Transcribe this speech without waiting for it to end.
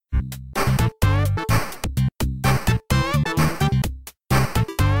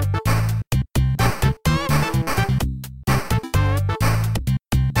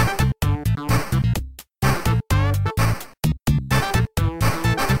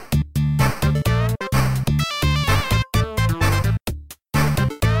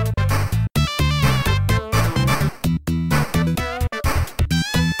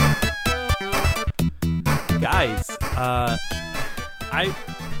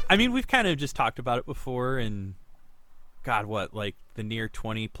I mean, we've kind of just talked about it before, and God, what, like the near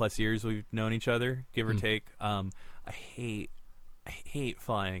 20 plus years we've known each other, give or take. I hate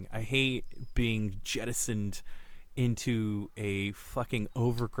flying. I hate being jettisoned into a fucking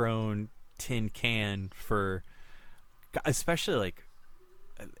overgrown tin can for, especially like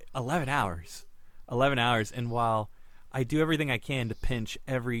 11 hours. 11 hours. And while I do everything I can to pinch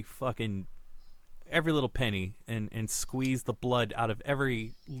every little penny and squeeze the blood out of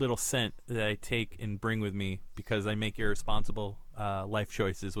every little cent that I take and bring with me because I make irresponsible life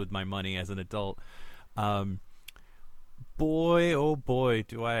choices with my money as an adult. Boy, oh boy,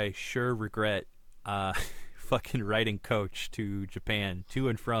 do I sure regret fucking writing coach to Japan, to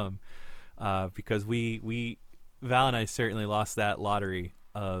and from, because Val and I certainly lost that lottery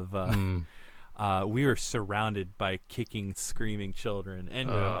of we were surrounded by kicking, screaming children. And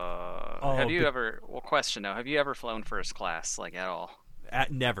have you ever flown first class, like, at all?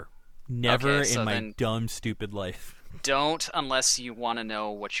 Never Okay, so in my dumb, stupid life. Don't, unless you want to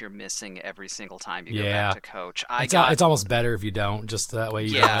know what you're missing every single time you go back to coach. It's almost better if you don't, just that way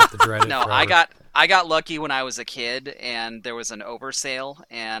you don't have to dread it. No, forever. I got lucky when I was a kid, and there was an oversale,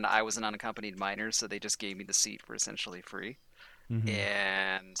 and I was an unaccompanied minor, so they just gave me the seat for essentially free. Mm-hmm.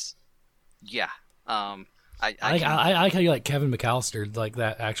 And yeah, I like how you like Kevin McAllister, like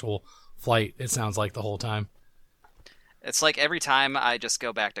that actual flight. It sounds like the whole time. It's like every time I just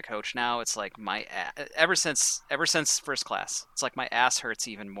go back to coach now, it's like ever since first class, it's like my ass hurts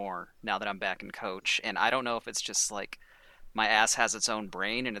even more now that I'm back in coach. And I don't know if it's just like my ass has its own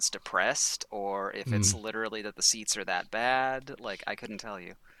brain and it's depressed, or if it's literally that the seats are that bad. Like, I couldn't tell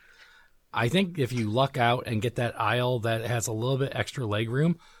you. I think if you luck out and get that aisle that has a little bit extra leg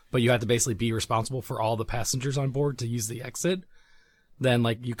room, but you have to basically be responsible for all the passengers on board to use the exit, then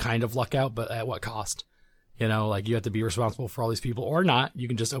like you kind of luck out, but at what cost? You know, like you have to be responsible for all these people or not. You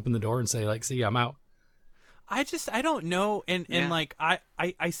can just open the door and say like, see, I'm out. I don't know. And like,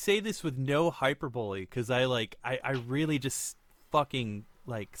 I say this with no hyperbole, because I really just fucking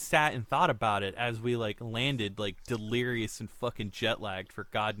like sat and thought about it as we like landed, like delirious and fucking jet lagged for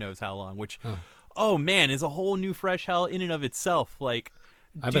God knows how long, which, oh man, is a whole new fresh hell in and of itself. Like,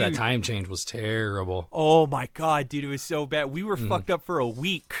 I bet that time change was terrible. Oh my God, dude, it was so bad. We were fucked up for a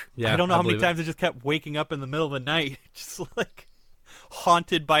week. Yeah, I don't know how many times I just kept waking up in the middle of the night, just like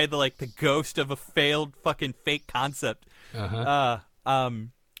haunted by the ghost of a failed fucking fake concept. Where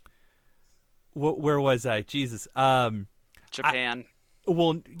was I? Jesus. Japan.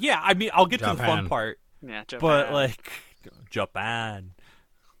 Well, yeah, I mean, I'll get to the fun part. Yeah, Japan. But like, Japan.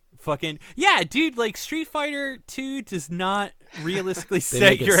 Fucking yeah, dude, like Street Fighter 2 does not realistically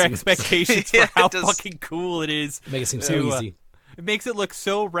set your expectations for how fucking cool it is. Make it seem so easy. It makes it look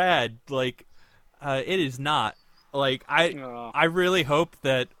so rad. Like, it is not. Like, I really hope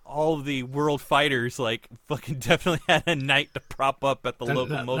that all of the world fighters like fucking definitely had a night to prop up at the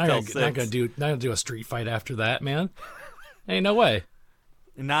local Motel 6. Not gonna do a street fight after that, man. Ain't no way.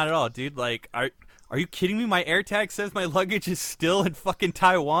 Not at all, dude. Like, Are you kidding me? My AirTag says my luggage is still in fucking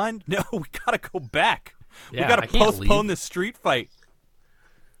Taiwan? No, we gotta go back. Yeah, we gotta postpone the street fight.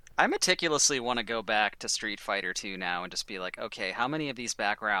 I meticulously want to go back to Street Fighter 2 now and just be like, okay, how many of these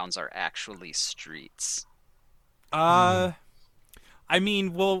backgrounds are actually streets? I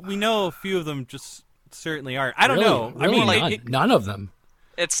mean, well, we know a few of them just certainly aren't. I don't know. Really, I mean, like none of them.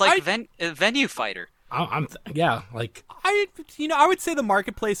 It's like Venue Fighter. I would say the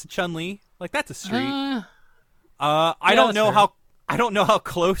marketplace of Chun-Li. Like, that's a street. I don't know how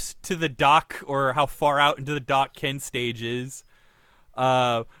close to the dock or how far out into the dock Ken stage is.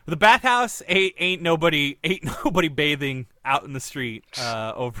 The bathhouse ain't nobody bathing out in the street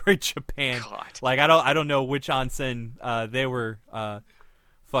over in Japan. God. Like, I don't know which onsen they were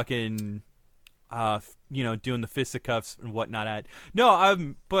fucking doing the fisticuffs and whatnot at.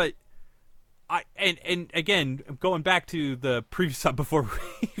 No, but and again, going back to the previous before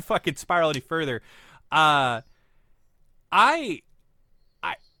we fucking spiral any further, I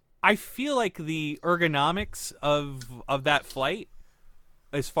feel like the ergonomics of that flight,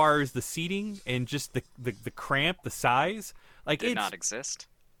 as far as the seating and just the cramp, the size, like, did not exist.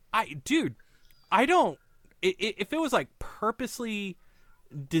 If it was like purposely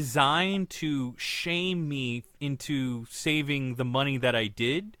designed to shame me into saving the money that I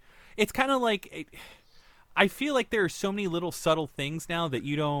did, it's kind of like, I feel like there are so many little subtle things now that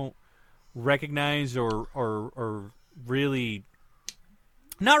you don't recognize or really,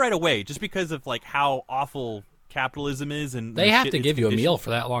 not right away, just because of like how awful capitalism is. And they have to give you a meal for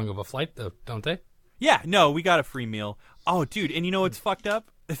that long of a flight, though, don't they? Yeah, no, we got a free meal. Oh, dude, and you know what's fucked up?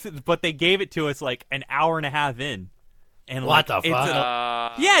 But they gave it to us like an hour and a half in. And What like, the it's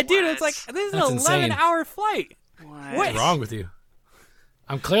fuck? yeah, dude, what? it's like this is That's an insane. 11-hour flight. What? What's wrong with you?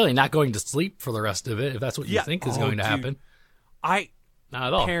 I'm clearly not going to sleep for the rest of it if that's what you Yeah. think is Oh, going to dude. happen. Not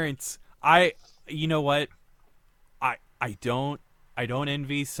at all. Parents, you know what? I don't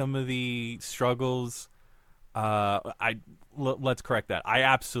envy some of the struggles. Let's correct that. I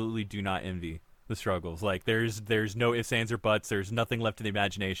absolutely do not envy the struggles. Like there's no ifs, ands, or buts. There's nothing left to the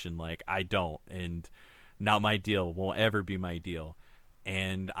imagination. Like I don't, and not my deal. Won't ever be my deal.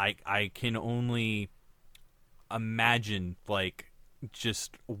 And I can only imagine like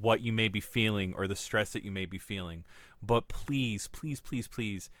just what you may be feeling or the stress that you may be feeling. But please, please, please,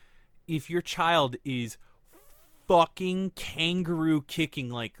 please, if your child is fucking kangaroo kicking,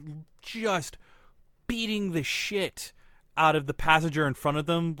 like just beating the shit out of the passenger in front of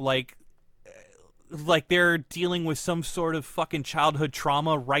them, like they're dealing with some sort of fucking childhood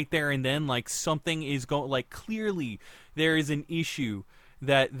trauma right there and then, like something is going, like clearly there is an issue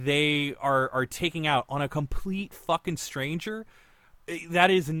that they are taking out on a complete fucking stranger.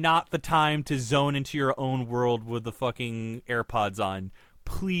 That is not the time to zone into your own world with the fucking AirPods on.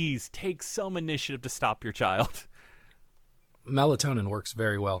 Please take some initiative to stop your child. Melatonin works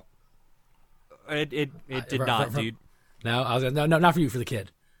very well. It did not, dude. No, I was no, not for you, for the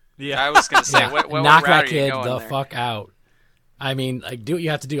kid. I was gonna say, Yeah, what knock route that are you kid going the there? fuck out. I mean, like, do what you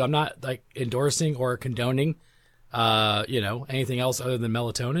have to do. I'm not like endorsing or condoning, anything else other than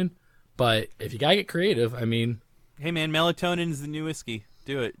melatonin. But if you gotta get creative, I mean, Hey man, melatonin is the new whiskey.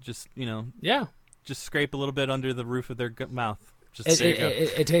 Do it. Just yeah, just scrape a little bit under the roof of their mouth. Just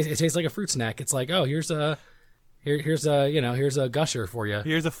it tastes like a fruit snack. It's like, oh, here's a gusher for you.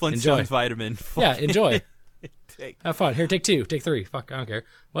 here's a Flintstones Enjoy. vitamin. Yeah, enjoy. Take. Have fun. Here, take 2, take 3. Fuck, I don't care.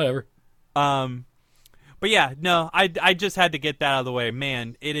 Whatever. But yeah, no, I just had to get that out of the way.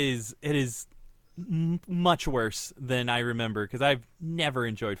 Man, it is much worse than I remember because I've never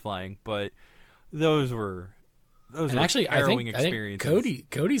enjoyed flying. But those were Actually, I harrowing think experiences.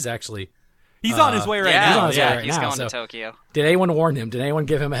 Cody's actually. He's on his way right Yeah, He's on now. his Yeah. way right he's now, going so- to Tokyo. Did anyone warn him? Did anyone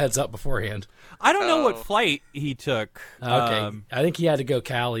give him a heads up beforehand? I don't know what Oh. flight he took. Okay, I think he had to go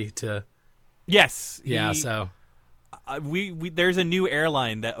Cali to. Yes. Yeah, he- so we there's a new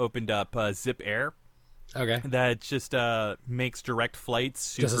airline that opened up, Zip Air, okay, that just makes direct flights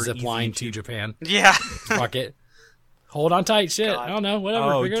super just a zip easy line and to cheap. Japan. Yeah. Fuck it. Hold on tight, shit. God. I don't know.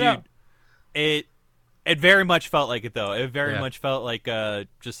 Whatever. Oh, Figure dude, it out. it very much felt like it though. It very Yeah. much felt like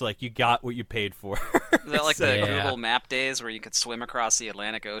just like you got what you paid for. Is that like the Yeah. Google Map days where you could swim across the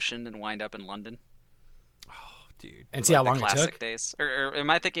Atlantic Ocean and wind up in London? Dude. And see how The long it classic took. days. Or am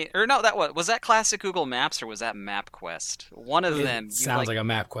I thinking? Or no, was that classic Google Maps or was that MapQuest? One of them. It sounds like a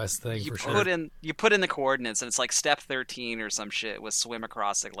MapQuest thing you for put sure. you put in the coordinates and it's like step 13 or some shit was swim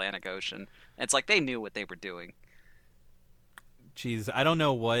across the Atlantic Ocean. And it's like they knew what they were doing. Jeez, I don't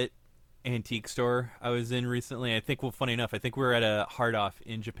know what antique store I was in recently. I think, well, funny enough, I think we were at a Hard Off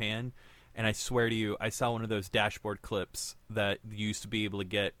in Japan, and I swear to you, I saw one of those dashboard clips that you used to be able to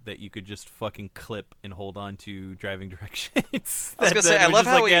get that you could just fucking clip and hold on to driving directions. I was gonna say, That I was love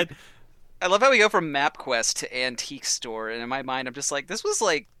just how like, I love how we go from MapQuest to Antique Store, and in my mind, I'm just like, this was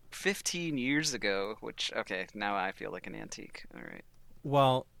like 15 years ago. Which, okay, now I feel like an antique. All right.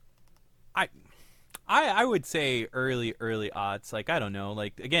 well, I would say early aughts. Like, I don't know.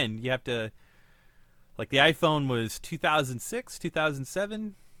 Like, again, you have to. Like, the iPhone was 2006,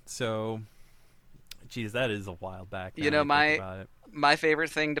 2007. So, geez, that is a while back. You now know, that I think about it. My favorite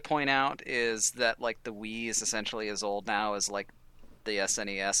thing to point out is that like the Wii is essentially as old now as like the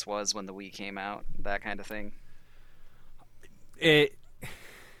SNES was when the Wii came out. That kind of thing.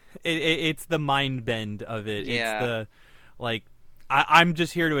 It's the mind bend of it. Yeah. It's the like I'm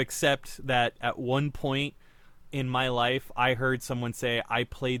just here to accept that at one point in my life I heard someone say I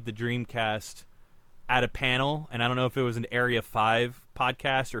played the Dreamcast at a panel, and I don't know if it was an Area 5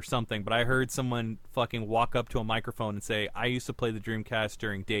 podcast or something, but I heard someone fucking walk up to a microphone and say I used to play the Dreamcast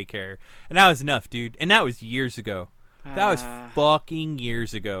during daycare. And that was enough, dude. And that was years ago. That was fucking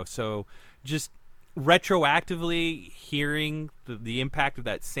years ago. So just retroactively hearing the impact of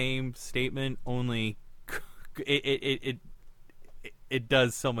that same statement only it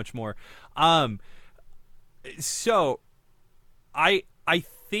does so much more. So I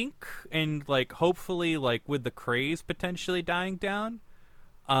think, and like hopefully like with the craze potentially dying down,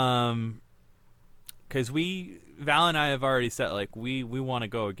 because Val and I have already said like we want to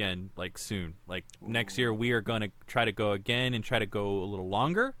go again like soon, like next year we are going to try to go again and try to go a little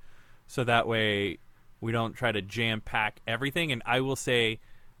longer, so that way we don't try to jam pack everything. And I will say,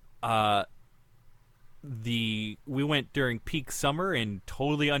 we went during peak summer and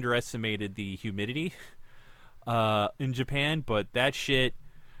totally underestimated the humidity. in Japan, but that shit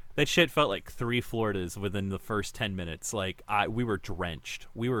felt like 3 Floridas within the first 10 minutes. Like we were drenched,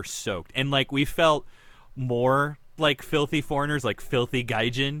 we were soaked, and like we felt more like filthy foreigners, like filthy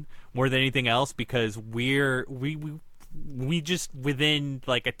gaijin, more than anything else, because we just within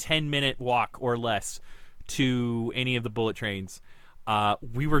like a 10-minute walk or less to any of the bullet trains,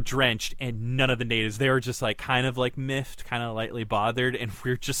 we were drenched, and none of the natives. They were just like kind of like miffed, kind of lightly bothered, and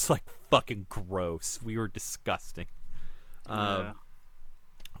we were just like fucking gross. We were disgusting.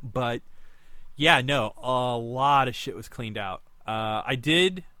 But yeah, no, a lot of shit was cleaned out. I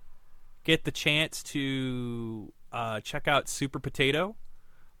did get the chance to check out Super Potato,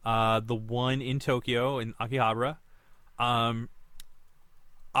 the one in Tokyo in Akihabara. I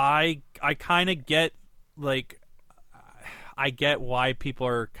kind of get like, I get why people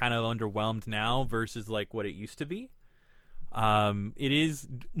are kind of underwhelmed now versus like what it used to be. It is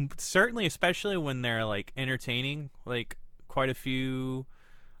certainly, especially when they're like entertaining like quite a few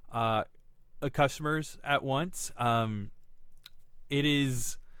customers at once. It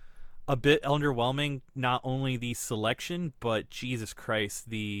is a bit underwhelming, not only the selection, but Jesus Christ,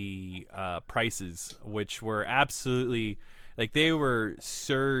 the prices, which were absolutely like, they were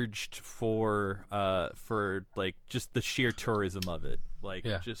surged for like just the sheer tourism of it, like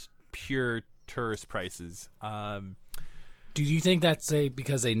just pure tourist prices. Do you think that's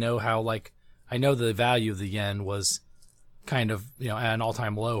because they know how, like, I know the value of the yen was kind of, you know, at an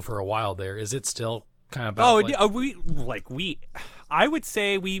all-time low for a while there. Is it still kind of about, I would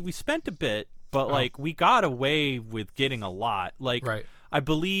say we spent a bit, but like we got away with getting a lot. Like, I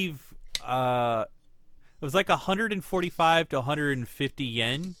believe it was like 145 to 150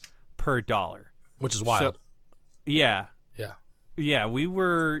 yen per dollar, which is wild. So, yeah, we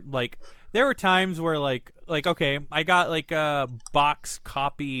were like, there were times where like okay, I got like a box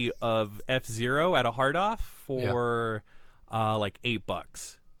copy of F-Zero at a hard off for like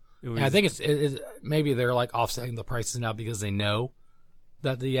 $8. I think it's maybe they're like offsetting the prices now because they know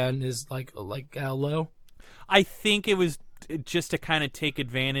that the yen is like low. I think it was just to kind of take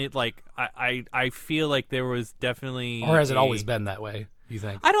advantage. Like I feel like there was definitely, or has it always been that way? You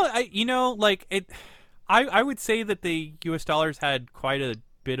think? I would say that the U.S. dollars had quite a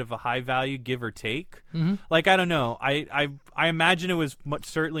bit of a high value, give or take. Mm-hmm. Like, I don't know. I imagine it was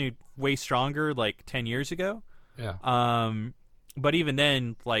certainly way stronger like 10 years ago. Yeah. But even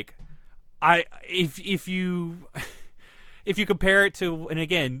then, like, if you compare it to, and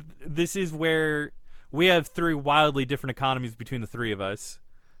again, this is where we have 3 wildly different economies between the 3 of us,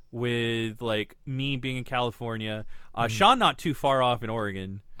 with like me being in California, Sean not too far off in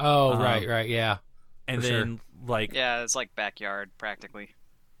Oregon. Oh, right, yeah. And then like, yeah, it's like backyard practically.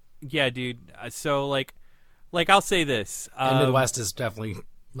 Yeah, dude. So like I'll say this. And Midwest is definitely,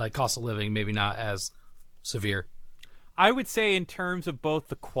 like, cost of living maybe not as severe. I would say in terms of both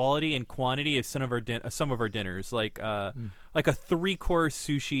the quality and quantity of some of our dinners, like a 3-course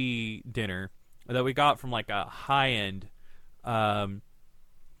sushi dinner that we got from like a high-end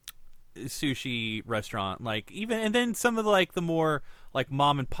sushi restaurant, like, even, and then some of the more like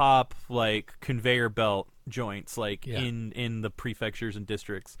mom and pop, like, conveyor belt joints, like in the prefectures and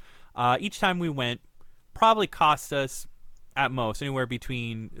districts. Each time we went, probably cost us at most anywhere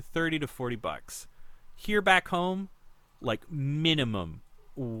between $30 to $40. Here back home, like, minimum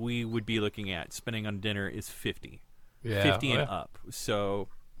we would be looking at spending on dinner is 50 and up. So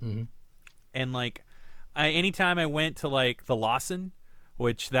and like, anytime I went to like the Lawson,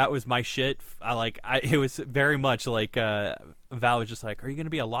 which that was my shit, it was very much like Val was just like, are you gonna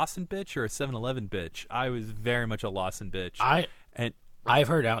be a Lawson bitch or a 7-Eleven bitch? I was very much a Lawson bitch. I've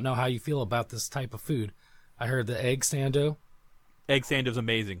heard, I don't know how you feel about this type of food. I heard the egg sando's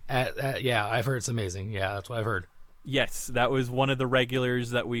amazing. Yeah, I've heard it's amazing. Yeah, that's what I've heard. Yes, that was one of the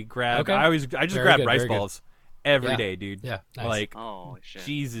regulars that we grabbed. Okay. I just grabbed rice balls every day, dude. Yeah, nice. Like, oh shit,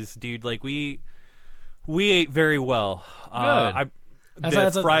 Jesus, dude. Like, we ate very well. Good.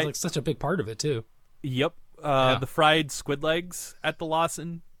 That's like such a big part of it too. Yep. The fried squid legs at the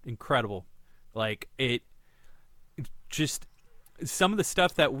Lawson, incredible. Like, it just, some of the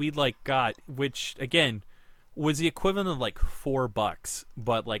stuff that we like got, which again was the equivalent of like $4,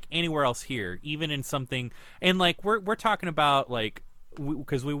 but like anywhere else here, even in something, and like we're talking about like,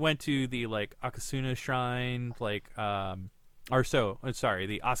 because we went to the like Akasuna shrine, like the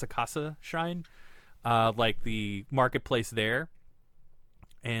Asakasa shrine, like the marketplace there,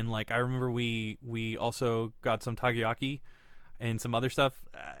 and like I remember we also got some takoyaki and some other stuff.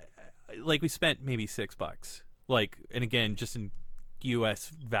 Like, we spent maybe $6, like, and again, just in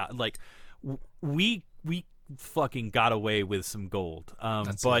U.S. like we fucking got away with some gold.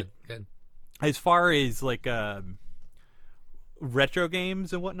 That's but good. as far as like retro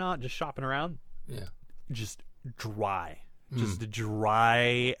games and whatnot, just shopping around, Yeah. just dry, just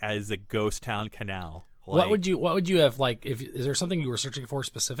dry as a ghost town canal. What would you have like? Is there something you were searching for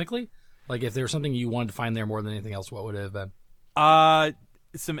specifically? Like if there was something you wanted to find there more than anything else, what would it have been?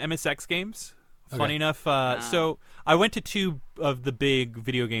 Some MSX games. Okay. Funny enough, so I went to 2 of the big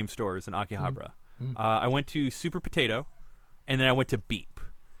video game stores in Akihabara. I went to Super Potato, and then I went to Beep.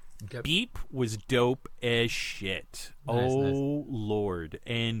 Okay. Beep was dope as shit. Nice. Lord,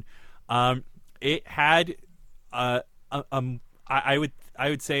 and it had I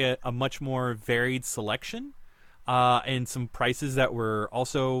would say a much more varied selection, and some prices that were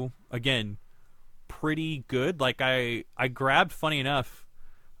also again pretty good. Like I grabbed, funny enough,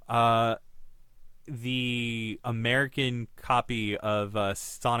 the American copy of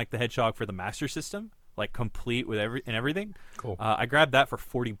Sonic the Hedgehog for the Master System, like complete with everything. Cool. I grabbed that for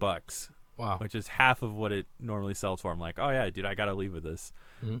 $40, Wow. which is half of what it normally sells for. I'm like, oh yeah, dude, I gotta leave with this.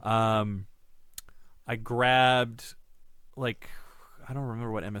 I grabbed like I don't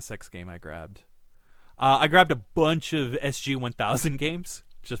remember what MSX game I grabbed. I grabbed a bunch of SG-1000 games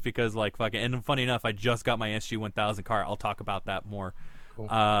just because, like, fucking. And funny enough, I just got my SG-1000 car. I'll talk about that more. Cool.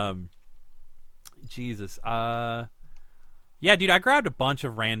 Jesus. Yeah, dude, I grabbed a bunch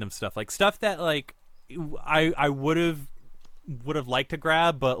of random stuff, like stuff that like I would have liked to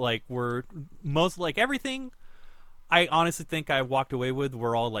grab, but like were most like everything. I honestly think I walked away with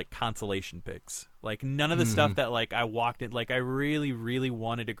were all like consolation picks. Like none of the stuff that like I walked in. Like I really, really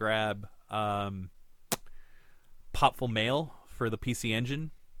wanted to grab Popful Mail for the PC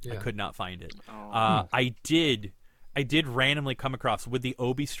Engine. Yeah. I could not find it. Oh. I did randomly come across with the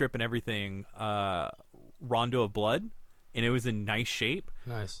Obi strip and everything, Rondo of Blood, and it was in nice shape.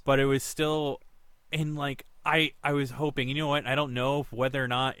 Nice. But it was still in like I was hoping. You know what? I don't know whether or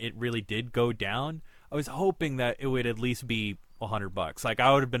not it really did go down. I was hoping that it would at least be $100. Like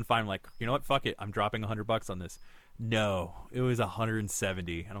I would have been fine. Like, you know what? Fuck it. I'm dropping $100 on this. No, it was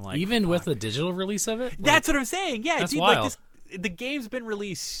 170, and I'm like, Even with fuck. the digital release of it? That's what I'm saying. Yeah, That's dude. wild. Like the game's been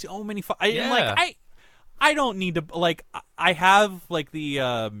released so many. Yeah. Like I don't need to like. I have like the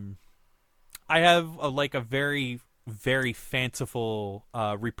I have like a very very fanciful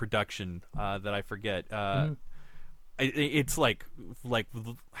reproduction that I forget. It's like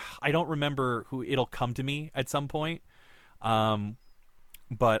I don't remember who. It'll come to me at some point.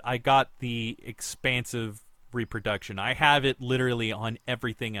 But I got the expansive reproduction. I have it literally on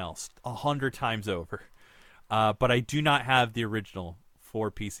everything else 100 times over. But I do not have the original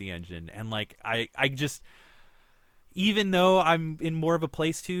for PC Engine. And like I just, even though I'm in more of a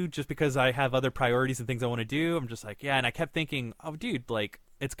place to, just because I have other priorities and things I want to do, I'm just like, yeah. And I kept thinking, oh dude, like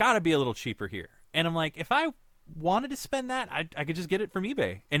it's got to be a little cheaper here. And I'm like, if I wanted to spend that, I could just get it from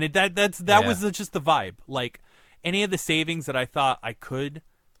eBay. And that was just the vibe. Like any of the savings that I thought I could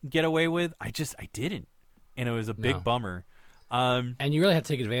get away with, I didn't. And it was a big bummer. And you really have to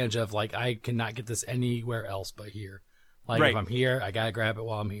take advantage of, like, I cannot get this anywhere else but here. Like, Right. if I'm here, I gotta grab it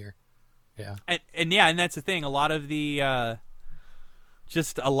while I'm here. Yeah. And yeah, and that's the thing. A lot of the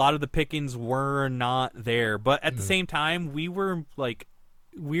pickings were not there. But at the same time, we were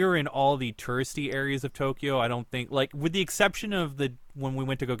in all the touristy areas of Tokyo. I don't think, like, with the exception of when we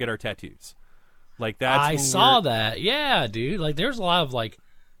went to go get our tattoos. Like that's I when saw we're- that. Yeah, dude. Like, there's a lot of, like,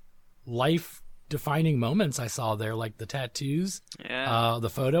 life-defining moments I saw there, like the tattoos, Yeah. the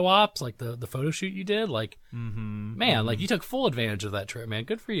photo ops, like the photo shoot you did. Like, man, like, you took full advantage of that trip, man.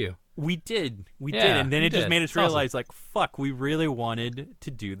 Good for you. We did, Yeah, and then you it just did. made us It's awesome. realize, like, fuck, we really wanted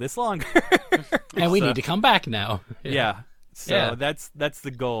to do this longer. And we need to come back now. Yeah. So Yeah. that's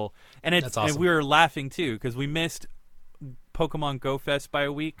the goal, and That's awesome. and we were laughing too because we missed Pokemon Go Fest by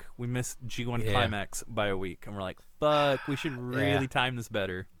a week. We missed G1 Yeah. Climax by a week, and we're like, fuck, we should really time this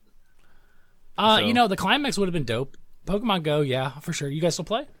better. So- You know, the climax would have been dope. Pokemon Go, yeah, for sure. You guys still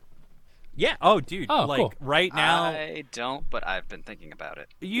play? Yeah. Oh, dude. Oh, like cool. right now, I don't, but I've been thinking about it.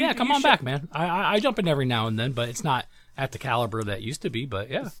 Yeah, come on back, man. I jump in every now and then, but it's not at the caliber that used to be. But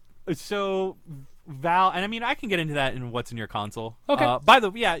yeah, So Val, and I mean, I can get into that in what's in your console. Okay. By the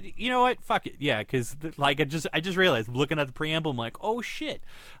way, yeah, you know what? Fuck it. Yeah, because like I just realized looking at the preamble, I'm like, oh shit.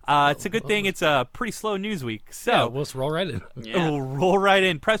 It's a good thing it's a pretty slow news week. So yeah, we'll just roll right in. Yeah. we'll roll right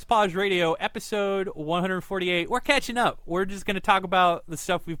in. Press Pause Radio, episode 148. We're catching up. We're just going to talk about the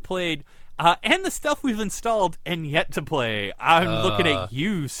stuff we've played and the stuff we've installed and yet to play. I'm looking at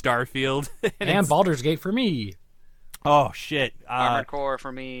you, Starfield. And it's- Baldur's Gate for me. oh, shit. Armored Core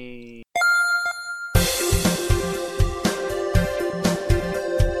for me.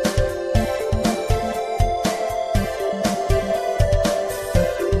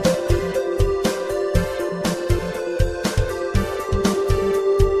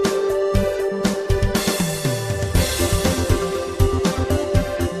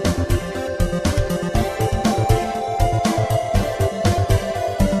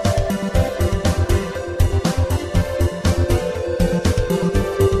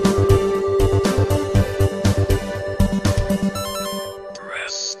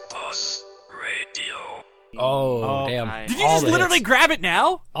 just literally hits. grab it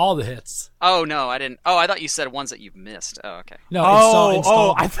now? All the hits. Oh no, I didn't. Oh, I thought you said ones that you've missed. Oh, okay. No,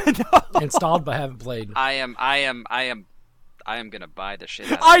 Oh, I thought. installed, but haven't played. I am gonna buy the shit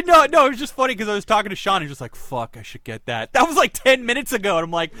out of it. I know. No, it was just funny because I was talking to Sean and he was just like, "Fuck, I should get that." That was like 10 minutes ago, and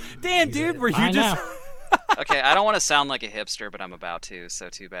I'm like, "Damn, dude, were you Buy just?" now. Okay, I don't want to sound like a hipster, but I'm about to, so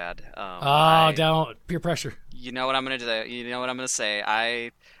too bad. Don't peer pressure. You know what I'm gonna do? You know what I'm gonna say?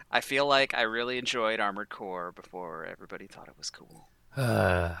 I feel like I really enjoyed Armored Core before everybody thought it was cool.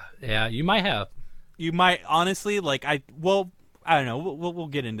 Yeah, you might have. You might honestly like. I don't know. We'll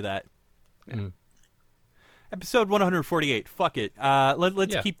get into that. Mm. Episode 148. Fuck it.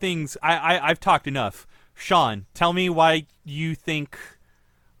 Let's Yeah. keep things. I've talked enough. Sean, tell me why you think.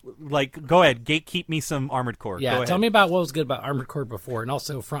 Like, go ahead. Gatekeep me some Armored Core. Go Yeah, ahead. tell me about what was good about Armored Core before, and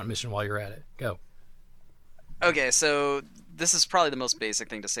also Front Mission while you're at it. Go. Okay, so this is probably the most basic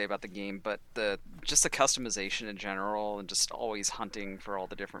thing to say about the game, but just the customization in general, and just always hunting for all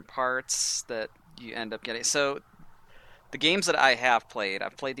the different parts that you end up getting. So the games that I have played,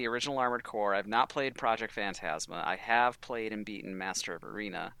 I've played the original Armored Core. I've not played Project Phantasma. I have played and beaten Master of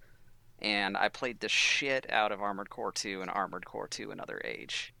Arena, and I played the shit out of Armored Core 2 and Armored Core 2 Another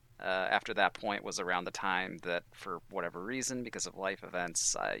Age. After that point was around the time that, for whatever reason, because of life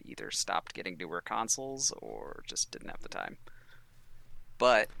events, I either stopped getting newer consoles or just didn't have the time.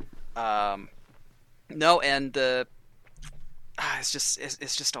 But no, and it's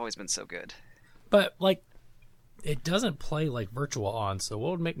just always been so good. But like, it doesn't play like Virtual On, so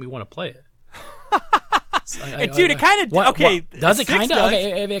what would make me want to play it? Dude, it kind of okay. Does it 6 kind of? does.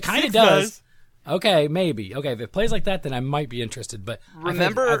 Okay, if it kind of 6 does. Okay, maybe. Okay, if it plays like that, then I might be interested. But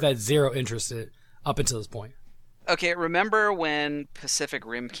Remember- I've had zero interest in it up until this point. Okay, remember when Pacific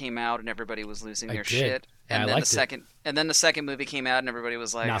Rim came out and everybody was losing I their did. shit, Yeah, and I then liked it. the second movie came out and everybody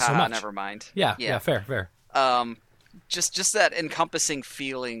was like, Not so "Ha, much." never mind." Yeah, fair. Just that encompassing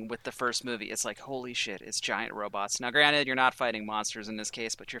feeling with the first movie. It's like, holy shit, it's giant robots. Now, granted, you're not fighting monsters in this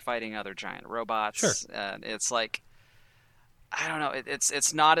case, but you're fighting other giant robots. Sure. And it's like, I don't know.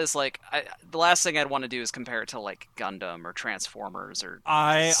 It's not as like the last thing I'd want to do is compare it to like Gundam or Transformers or.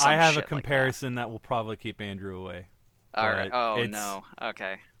 I some have a shit like that. comparison that will probably keep Andrew away. All right. but Oh it's- no.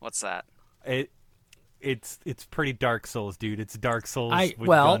 Okay. What's that? It's pretty Dark Souls, dude. It's Dark Souls with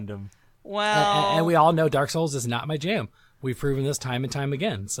well, Gundam. Well, And we all know Dark Souls is not my jam. We've proven this time and time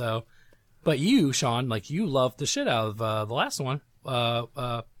again. So, but you, Sean, like you loved the shit out of the last one,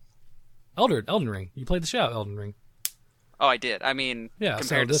 Elden Ring. You played the shit out of Elden Ring. oh, I did. I mean, Yeah, so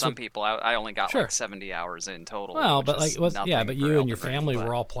compared to this some would- people, I only got Sure. like 70 hours in total. Well, which but like, is but nothing you for and your Elden Ring, family but-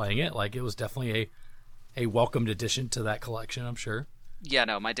 were all playing it. Like, it was definitely a welcomed addition to that collection. I'm sure. Yeah,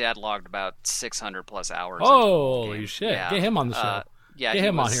 no, my dad logged about 600 plus hours. into the Holy game. shit! Yeah. Get him on the show. Yeah, Get he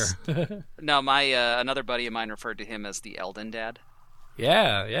him on was- here. No, my another buddy of mine referred to him as the Elden Dad.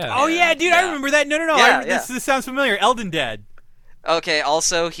 yeah. Oh yeah, dude, I yeah. remember that. No. Yeah, This sounds familiar. Elden Dad. Okay.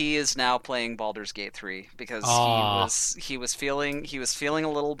 Also, he is now playing Baldur's Gate 3 because Aw. he was feeling a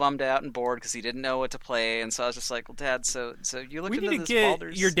little bummed out and bored because he didn't know what to play, and so I was just like, "Well, Dad, so you looked We into need to this get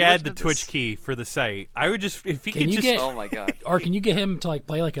Baldur's? your you dad looked the into Twitch this?" key for the site. I would just if he Can could you just get- Oh my god. Or can you get him to like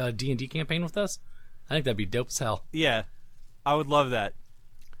play like a D&D campaign with us? I think that'd be dope as hell. yeah, I would love that.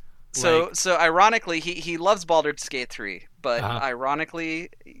 So Like- so ironically, he loves Baldur's Gate 3, but Uh-huh. ironically,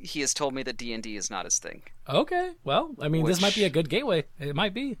 he has told me that D&D is not his thing. Okay, well, I mean, this Which- might be a good gateway. It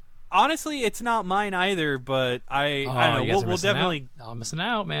might be. Honestly, it's not mine either, but I You don't guys know. are We'll missing definitely. out. I'm missing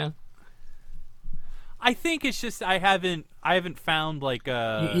out, man. I think it's just I haven't found like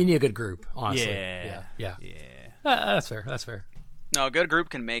a You need a good group, honestly. yeah. Yeah. yeah. That's fair. That's fair. No, a good group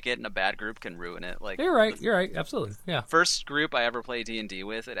can make it, and a bad group can ruin it. Like You're right. You're right. Absolutely. Yeah. first group I ever played D&D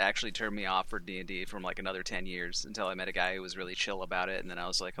with, it actually turned me off for D&D from like another 10 years until I met a guy who was really chill about it, and then I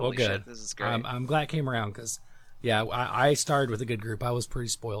was like, Well, holy good. shit, this is great. I'm glad it came around because, yeah, I started with a good group. I was pretty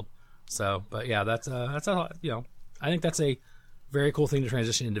spoiled. So, but yeah, that's a I think that's a very cool thing to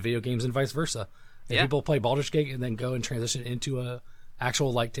transition into video games and vice versa. If Yeah. people play Baldur's Gate and then go and transition into a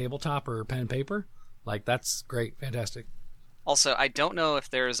actual like tabletop or pen and paper, like that's great, fantastic. Also, I don't know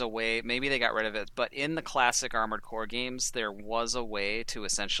if there's a way, maybe they got rid of it, but in the classic Armored Core games, there was a way to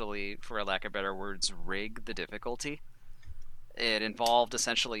essentially, for lack of better words, rig the difficulty. It involved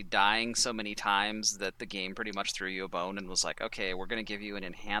essentially dying so many times that the game pretty much threw you a bone and was like, okay, we're going to give you an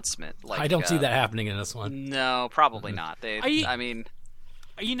enhancement. Like, I don't see that happening in this one. No, probably not. I mean,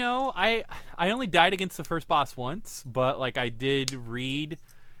 You know, I only died against the first boss once, but like I did read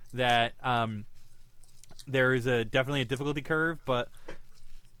that there is definitely a difficulty curve, but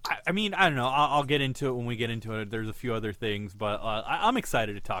I mean, I don't know. I'll get into it when we get into it. There's a few other things, but I'm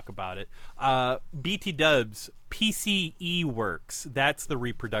excited to talk about it. BT Dubs, PCE Works. That's the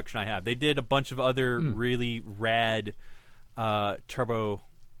reproduction I have. They did a bunch of other really rad turbo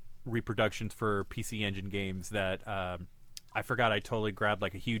reproductions for PC Engine games that I forgot I totally grabbed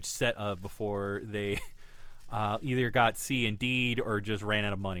like a huge set of before they either got C and D'd or just ran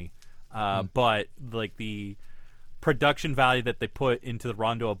out of money. But like the production value that they put into the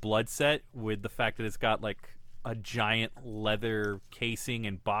Rondo of Blood set, with the fact that it's got like a giant leather casing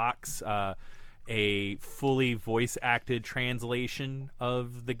and box, a fully voice acted translation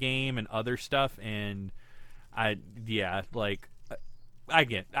of the game and other stuff, and I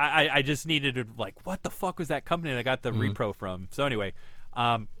just needed to, like, what the fuck was that company that I got the repro from? So anyway,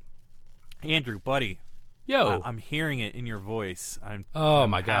 Andrew, buddy, Yo, I'm hearing it in your voice. I'm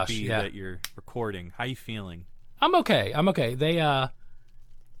my gosh, happy yeah. that you're recording. How you feeling? I'm okay. They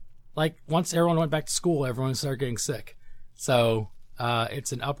like once everyone went back to school, everyone started getting sick. So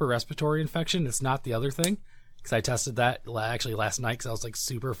it's an upper respiratory infection. It's not the other thing, because I tested that actually last night because I was like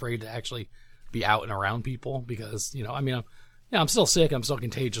super afraid to actually be out and around people because I'm still sick. I'm still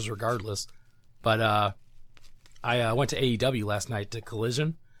contagious regardless. But I went to AEW last night to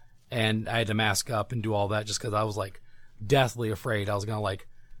Collision, and I had to mask up and do all that just because I was like deathly afraid I was gonna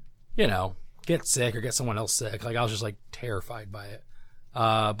get sick or get someone else sick. Like I was just like terrified by it.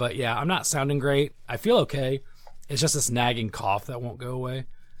 But yeah, I'm not sounding great. I feel okay. It's just this nagging cough that won't go away.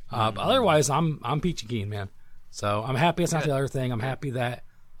 But otherwise, I'm peachy keen, man. So I'm happy it's not the other thing. I'm happy that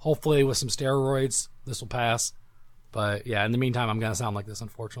hopefully with some steroids this will pass. But yeah, in the meantime, I'm gonna sound like this,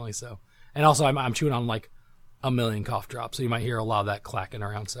 unfortunately. So, and also I'm chewing on like a million cough drops, so you might hear a lot of that clacking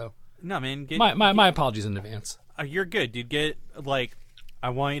around. So No, man. my apologies in advance. You're good, dude. Get like. I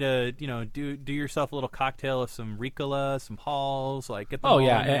want you to, do yourself a little cocktail of some Ricola, some Halls, like get them all in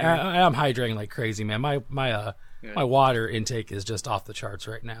there. I'm hydrating like crazy, man. My water intake is just off the charts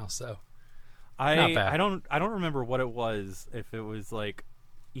right now. So not bad. I don't remember what it was. If it was like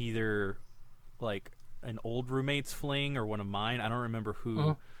either like an old roommate's fling or one of mine. I don't remember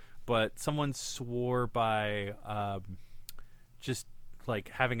who, but someone swore by just like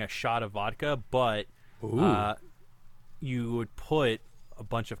having a shot of vodka, but you would put a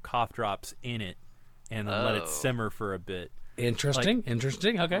bunch of cough drops in it and then let it simmer for a bit. Interesting.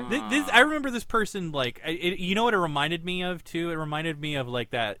 Okay. I remember this person, like, you know what it reminded me of too? It reminded me of like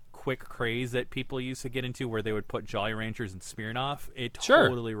that quick craze that people used to get into where they would put Jolly Ranchers and Smirnoff. It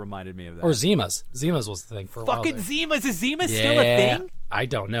totally reminded me of that. Or Zimas. Zimas was the thing for a while. Fucking Zimas. Is Zimas still a thing? I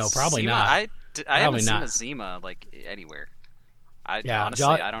don't know. Probably Zima, not. I haven't not. seen a Zima like anywhere. Honestly,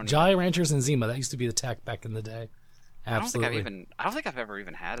 I don't. Jolly Ranchers and Zima. That used to be the tech back in the day. Absolutely. I don't think I've ever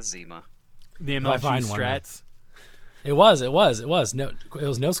even had a Zima. The MLG strats. It was. No, it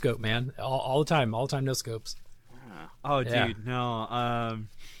was no scope, man. All the time no scopes. Oh, dude, no.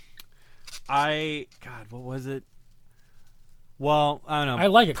 God, what was it? Well, I don't know. I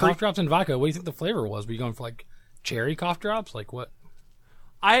like it. Cough drops and vodka. What do you think the flavor was? Were you going for like cherry cough drops? Like what?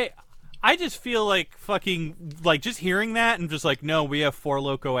 I just feel like fucking like just hearing that and just like, no, we have Four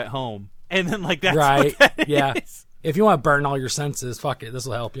Loko at home, and then like that's right. What that yeah. is. If you want to burn all your senses, fuck it. This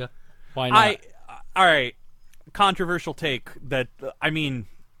will help you. Why not? All right. Controversial take that I mean,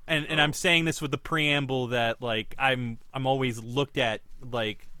 and I'm saying this with the preamble that like I'm always looked at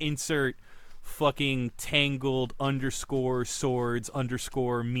like insert fucking tangled _swords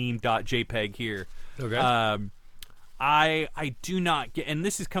 _meme.jpg here. Okay. I do not get, and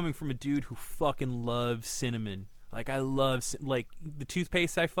this is coming from a dude who fucking loves cinnamon. Like I love like the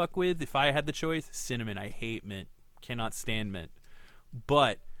toothpaste I fuck with. If I had the choice, cinnamon. I hate mint. Cannot stand mint.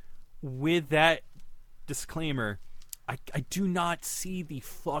 But with that disclaimer, I do not see the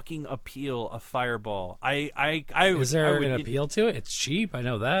fucking appeal of Fireball. Is there an appeal to it? It's cheap. I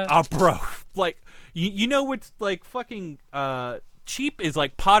know that. Oh, bro. Like you know what's like fucking cheap is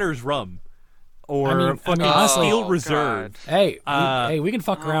like Potter's rum. Or fucking Steel Reserve. Hey, we can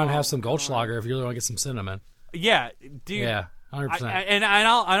fuck around and have some Goldschlager if you really want to get some cinnamon. Yeah, dude. Yeah, 100%.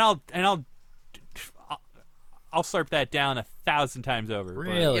 I'll slurp that down 1,000 times over.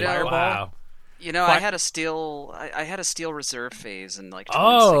 Really? Wow. I had a steel reserve phase in like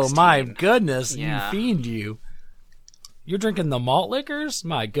 2016. Oh my goodness! Yeah. You fiend, you. You're drinking the malt liquors?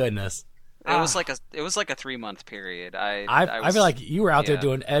 My goodness. It was like a 3-month period. I feel like you were out there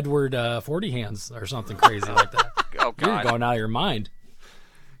doing Edward 40 hands or something crazy like that. Oh god, you're going out of your mind.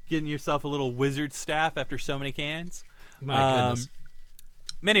 Getting yourself a little wizard staff after so many cans. My goodness.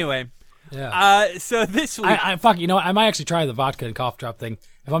 Anyway, yeah. so this week, I fuck. You know, I might actually try the vodka and cough drop thing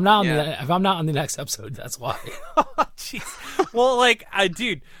If I'm not on Yeah. if I'm not on the next episode, that's why. Jeez. Well, like,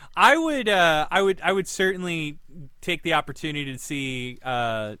 dude, I would certainly take the opportunity to see,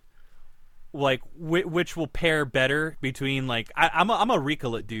 like, which will pair better between, like, I'm a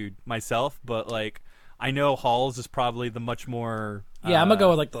Ricolet dude myself, but like, I know Halls is probably the much more. Yeah, I'm gonna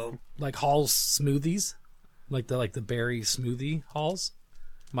go with like Hall's smoothies, like the berry smoothie Halls.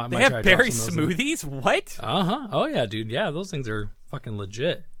 They have berry smoothies. What? Oh yeah, dude. Yeah, those things are fucking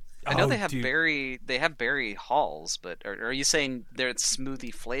legit. I know Oh, they have dude. berry halls, but are you saying they're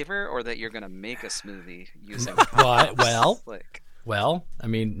smoothie flavor, or that you're gonna make a smoothie using? Well, I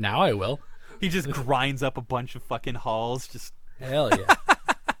mean, now I will. He just grinds up a bunch of fucking Halls. Just Hell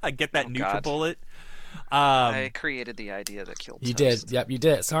yeah. get that God. NutriBullet. I created the idea that killed. You toast. did. Yep, you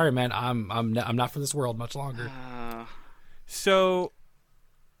did. Sorry, man. I'm not for this world much longer. So,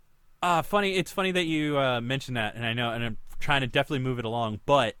 funny. It's funny that you mentioned that, and I know, and I'm trying to definitely move it along.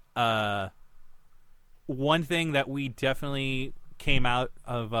 But one thing that we definitely came out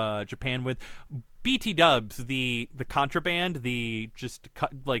of Japan with, BT Dubs, the contraband, just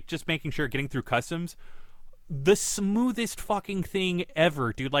making sure getting through customs, the smoothest fucking thing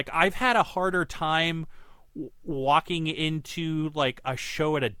ever, dude. Like, I've had a harder time walking into like a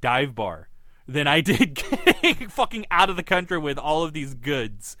show at a dive bar than I did getting fucking out of the country with all of these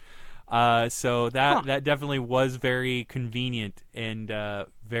goods. So that definitely was very convenient and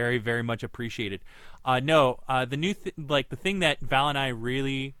very, very much appreciated. The new the thing that Val and I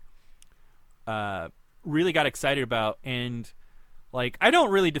really got excited about, and like, I don't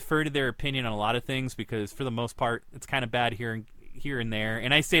really defer to their opinion on a lot of things because for the most part it's kind of bad here and there,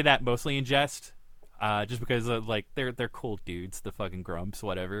 and I say that mostly in jest, just because like they're cool dudes, the fucking grumps,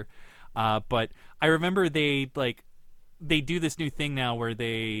 whatever. But I remember they do this new thing now where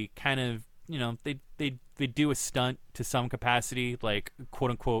they kind of, they do a stunt to some capacity, like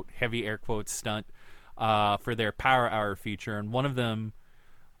quote unquote heavy air quotes stunt, for their Power Hour feature, and one of them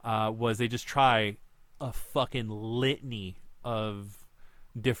was they just try a fucking litany of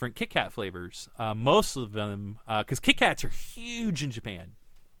different Kit Kat flavors. Most of them, because Kit Kats are huge in Japan,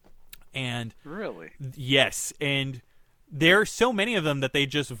 and Really? yes, and there are so many of them that they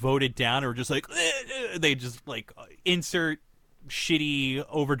just voted down, or just like they just like insert shitty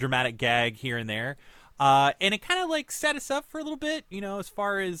over dramatic gag here and there, and it kind of like set us up for a little bit, as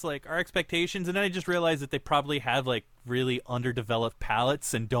far as like our expectations. And then I just realized that they probably have like really underdeveloped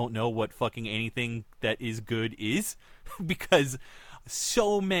palates and don't know what fucking anything that is good is, because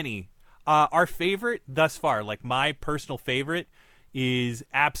so many. Our favorite thus far, like my personal favorite, is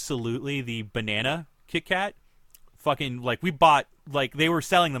absolutely the banana Kit Kat. Fucking, like, we bought, like, they were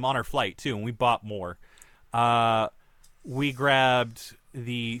selling them on our flight too, and we bought more. We grabbed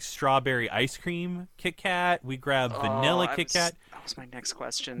the strawberry ice cream Kit Kat. We grabbed vanilla Kit Kat. That was my next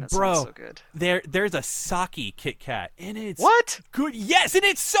question. That Bro, sounds so good. there's a sake Kit Kat, and it's What? good. Yes, and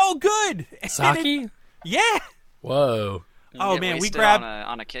it's so good. Sake? Yeah. Whoa. Oh, Get man, we wasted grabbed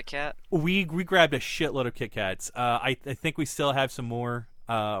on a Kit Kat. we grabbed a shitload of Kit Kats. I think we still have some more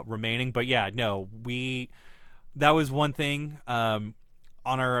remaining, but yeah, no, that was one thing. On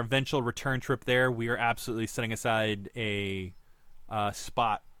our eventual return trip there, we are absolutely setting aside a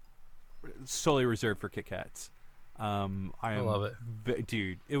spot solely reserved for Kit Kats. I love it.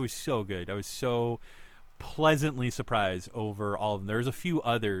 Dude, it was so good. I was so pleasantly surprised over all of them. There's a few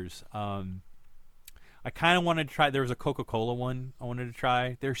others. I kind of wanted to try. There was a Coca-Cola one I wanted to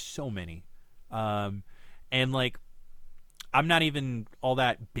try. There's so many. And like, I'm not even all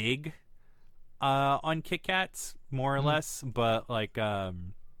that big on Kit Kats, more or less, but like, I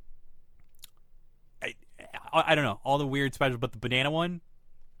don't know, all the weird specials, but the banana one,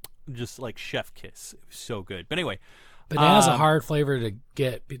 just like chef kiss. It was so good. But anyway, Banana's a hard flavor to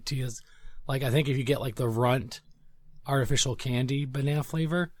get because, like, I think if you get like the Runt artificial candy banana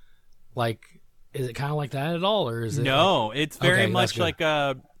flavor, like, is it kind of like that at all, or is it? No, like... it's very Okay, much that's like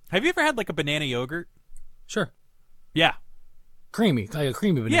have you ever had like a banana yogurt? Sure. Yeah. Creamy, like a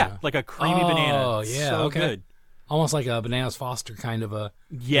creamy banana. Yeah, like a creamy banana. Oh, yeah, so okay. good. Almost like a Bananas Foster kind of a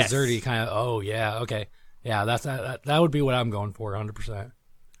Yes. desserty kind of. Oh yeah, okay, yeah. That would be what I'm going for, 100%.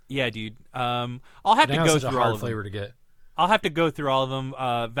 Yeah, dude. I'll have to go such a through all hard of them. flavor to get. I'll have to go through all of them.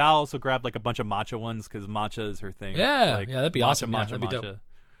 Val also grabbed like a bunch of matcha ones because matcha is her thing. Yeah, like, yeah, that'd be matcha, awesome. Yeah, Matcha, that'd be matcha.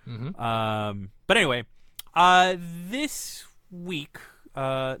 dope. But anyway, this week,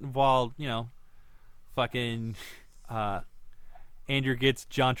 while fucking Andrew gets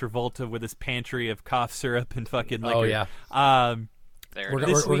John Travolta with his pantry of cough syrup and fucking liquor. Oh yeah, There we're it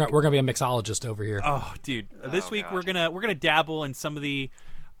is. gonna be a mixologist over here. Oh, dude! This week God. we're gonna dabble in some of the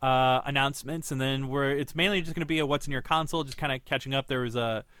announcements, and then it's mainly just going to be a what's in your console, just kind of catching up. There was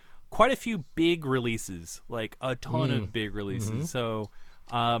quite a few big releases, like a ton of big releases. So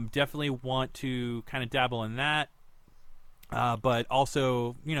definitely want to kind of dabble in that, but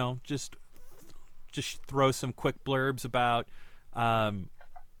also just throw some quick blurbs about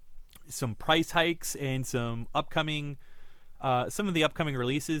some price hikes and some of the upcoming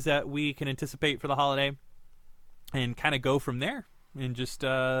releases that we can anticipate for the holiday, and kind of go from there, and just do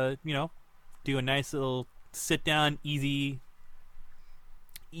a nice little sit down, easy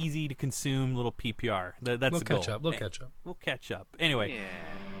to consume little PPR. That's the goal. We'll catch up. Anyway. Yeah.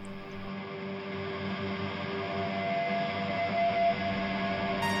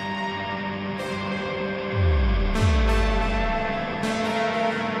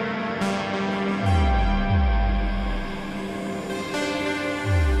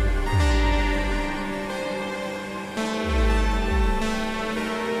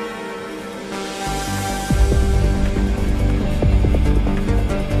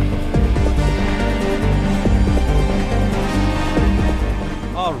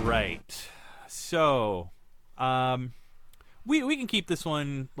 So, we can keep this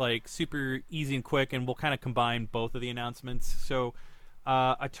one like super easy and quick, and we'll kind of combine both of the announcements. So,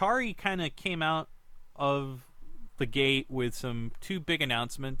 Atari kind of came out of the gate with two big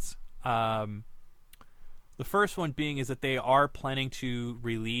announcements. The first one being is that they are planning to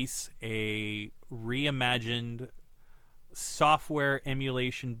release a reimagined software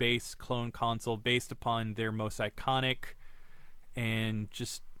emulation-based clone console based upon their most iconic and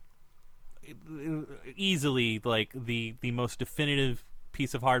just easily like the most definitive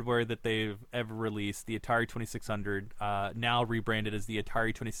piece of hardware that they've ever released, the Atari 2600, now rebranded as the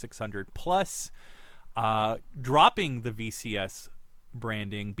Atari 2600 Plus, dropping the VCS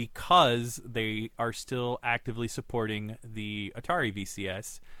branding because they are still actively supporting the Atari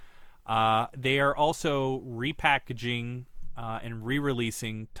VCS. They are also repackaging and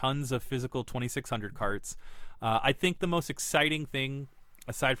re-releasing tons of physical 2600 carts. I think the most exciting thing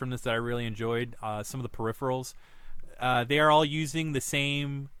aside from this that I really enjoyed, some of the peripherals, they are all using the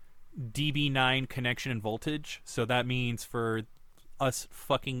same DB9 connection and voltage. So that means for us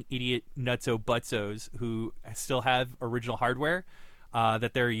fucking idiot nutso butzos who still have original hardware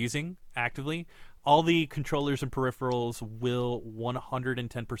that they're using actively, all the controllers and peripherals will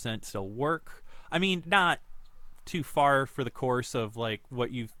 110% still work. I mean, not too far for the course of like what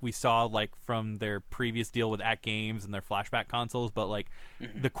we saw like from their previous deal with At Games and their flashback consoles, but like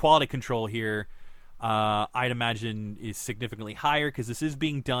the quality control here, I'd imagine is significantly higher because this is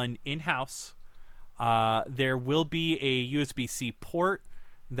being done in-house. There will be a USB-C port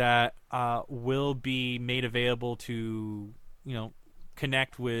that will be made available to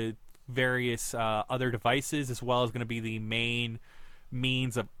connect with various other devices, as well as going to be the main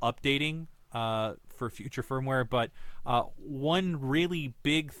means of updating for future firmware. But one really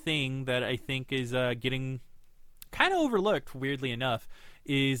big thing that I think is getting kind of overlooked, weirdly enough,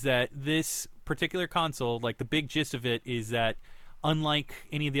 is that this particular console, like the big gist of it is that unlike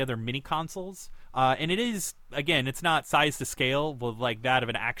any of the other mini consoles, and it is, again, it's not size to scale with like that of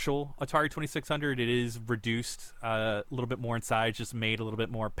an actual Atari 2600. It is reduced a little bit more in size, just made a little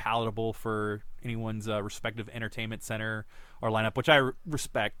bit more palatable for anyone's respective entertainment center or lineup, which I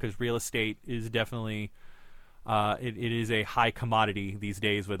respect because real estate is definitely it is a high commodity these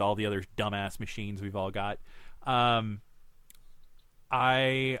days with all the other dumbass machines we've all got.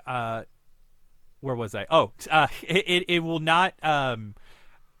 Where was I? Oh, it will not.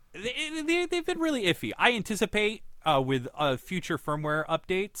 They've been really iffy. I anticipate with future firmware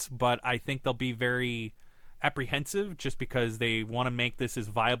updates, but I think they'll be very apprehensive just because they want to make this as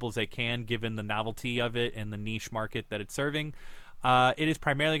viable as they can given the novelty of it and the niche market that it's serving. It is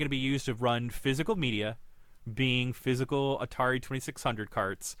primarily going to be used to run physical media, being physical Atari 2600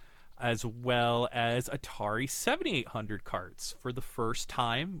 carts, as well as Atari 7800 carts for the first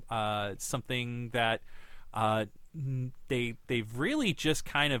time. It's something that they've really just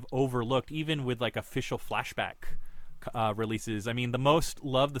kind of overlooked, even with like official flashback releases. I mean, the most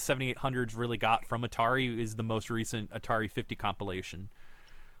love the 7800s really got from Atari is the most recent Atari 50 compilation.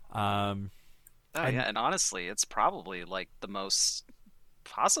 Yeah, and honestly, it's probably like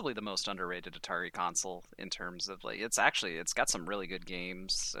possibly the most underrated Atari console in terms of like it's got some really good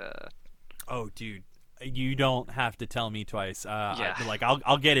games. Oh, dude, you don't have to tell me twice. Yeah.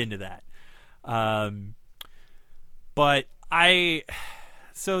 I'll get into that. But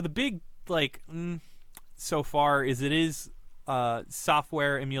so the big so far is it is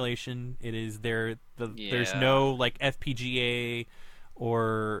software emulation. It is there's no like FPGA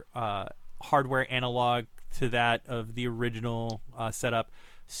or hardware analog to that of the original setup.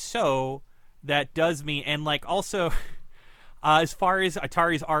 So that does mean, and like also, as far as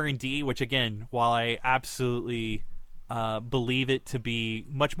Atari's R&D, which again, while I absolutely believe it to be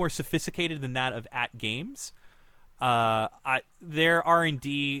much more sophisticated than that of At Games, their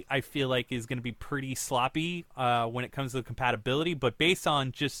R&D I feel like is going to be pretty sloppy when it comes to compatibility. But based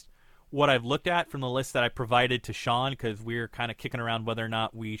on just what I've looked at from the list that I provided to Sean, because we're kind of kicking around whether or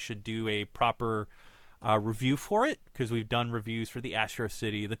not we should do a proper review for it, because we've done reviews for the Astro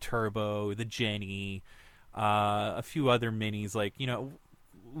City, the Turbo, the Jenny, a few other minis. Like, you know,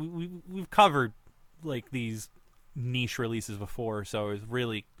 we've covered like these niche releases before, so I was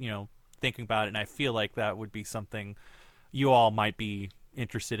really, you know, thinking about it, and I feel like that would be something you all might be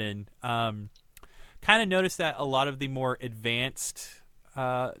interested in. Kind of noticed that a lot of the more advanced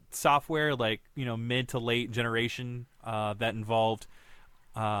software, like, you know, mid to late generation, that involved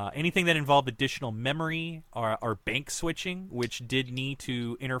anything that involved additional memory or bank switching, which did need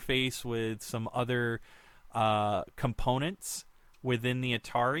to interface with some other components within the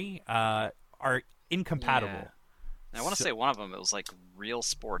Atari, are incompatible. Yeah. I want to say one of them, it was like Real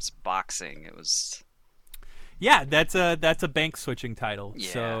Sports Boxing. It was... Yeah, that's a bank switching title.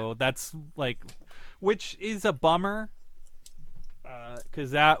 Yeah. So that's like, which is a bummer,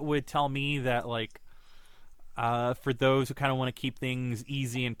 because that would tell me that, like, for those who kind of want to keep things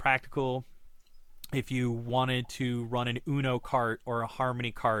easy and practical, if you wanted to run an Uno cart or a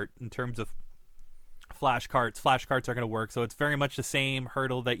Harmony cart in terms of flash carts are going to work. So it's very much the same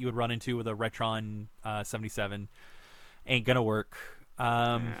hurdle that you would run into with a Retron 77. Ain't going to work.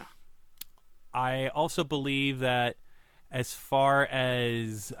 Yeah. I also believe that as far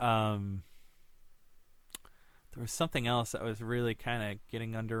as there was something else that was really kind of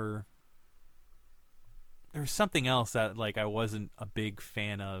getting under. There was something else that, like, I wasn't a big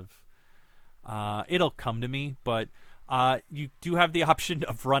fan of. It'll come to me, but you do have the option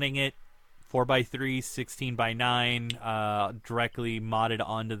of running it 4x3, 16x9, directly modded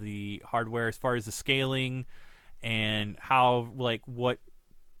onto the hardware. As far as the scaling and how, like, what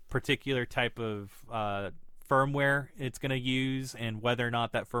particular type of firmware it's going to use, and whether or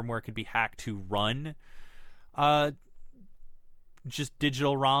not that firmware could be hacked to run just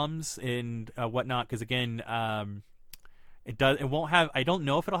digital ROMs and whatnot. Because again, it won't have. I don't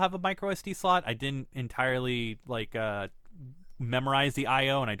know if it'll have a micro SD slot. I didn't entirely memorize the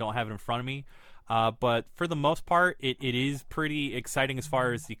I/O, and I don't have it in front of me. But for the most part, it is pretty exciting as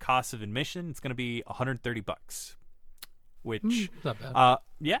far as the cost of admission. It's going to be $130, which not bad.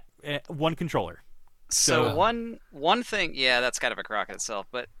 yeah, one controller. So one thing, yeah, that's kind of a crock in itself.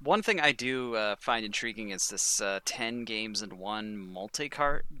 But one thing I do find intriguing is this 10 games in one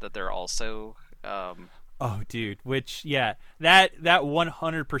multi-cart that they're also. Oh, dude! Which, yeah, that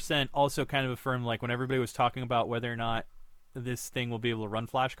 100% also kind of affirmed, like, when everybody was talking about whether or not this thing will be able to run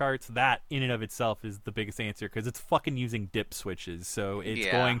flash carts, that in and of itself is the biggest answer, because it's fucking using dip switches, so it's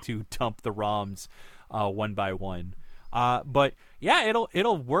going to dump the ROMs one by one. But yeah,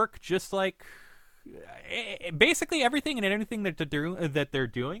 it'll work just like basically everything and anything that they're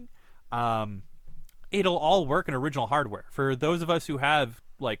doing. It'll all work in original hardware. For those of us who have,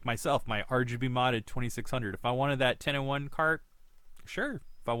 like myself, my RGB modded 2600, if I wanted that 10-in-1 cart, sure.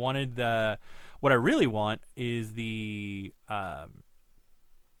 If I wanted what I really want is the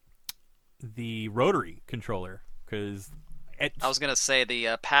rotary controller, because I was gonna say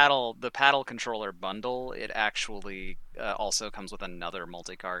the paddle controller bundle. It actually also comes with another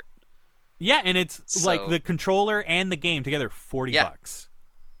multi-cart. Yeah, and it's like the controller and the game together, $40.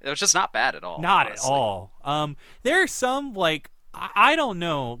 It was just not bad at all. Not honestly. at all. There are some, like, I don't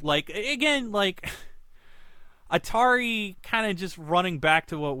know, like, again, like, Atari kind of just running back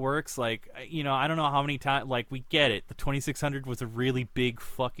to what works. Like, you know, I don't know how many times, like, we get it. The 2600 was a really big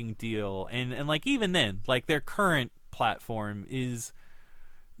fucking deal. And like, even then, like, their current platform is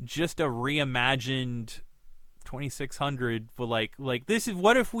just a reimagined 2600 for, like, this is,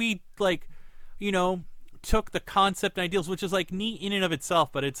 what if we, like, you know, took the concept and ideals, which is, like, neat in and of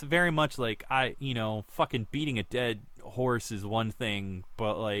itself, but it's very much like, fucking beating a dead horse is one thing,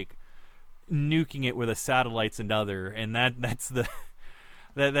 but, like, nuking it with a satellite's another, and that's the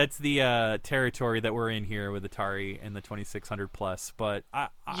territory that we're in here with Atari and the 2600 plus. But I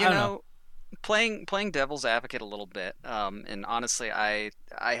don't know. Playing devil's advocate a little bit, and honestly, I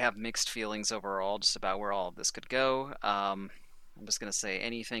have mixed feelings overall just about where all of this could go. I'm just gonna say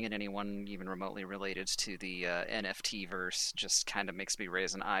anything and anyone even remotely related to the NFT verse just kind of makes me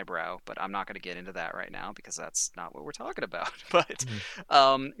raise an eyebrow. But I'm not gonna get into that right now because that's not what we're talking about. But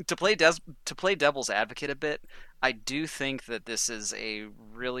to play devil's advocate a bit, I do think that this is a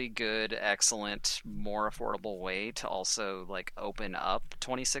really good, excellent, more affordable way to also like open up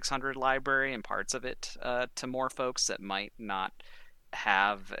 2600 library and parts of it to more folks that might not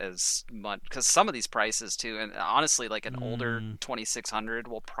have as much, because some of these prices too, and honestly like an older 2600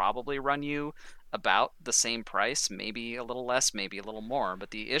 will probably run you about the same price, maybe a little less, maybe a little more.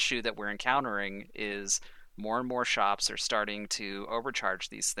 But the issue that we're encountering is more and more shops are starting to overcharge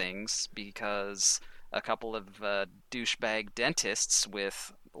these things because a couple of douchebag dentists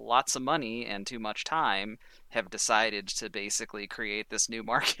with lots of money and too much time have decided to basically create this new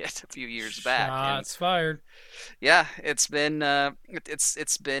market a few years back. Shots fired. Yeah, it's been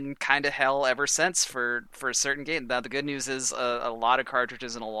it's been kind of hell ever since for a certain game. Now the good news is a lot of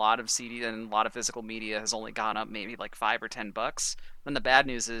cartridges and a lot of CD and a lot of physical media has only gone up maybe like $5 or $10. Then the bad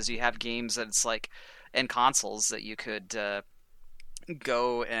news is you have games that it's like, and consoles that you could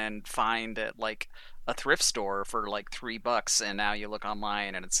go and find at like a thrift store for like $3, and now you look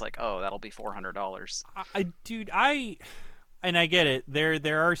online and it's like, oh, that'll be $400. And I get it.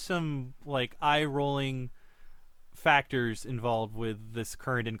 There are some like eye-rolling factors involved with this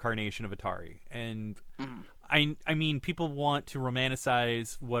current incarnation of Atari, and I mean, people want to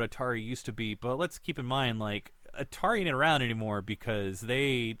romanticize what Atari used to be, but let's keep in mind, like, Atari ain't around anymore because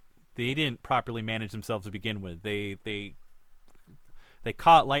they didn't properly manage themselves to begin with. They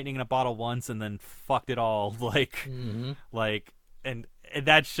caught lightning in a bottle once and then fucked it all, and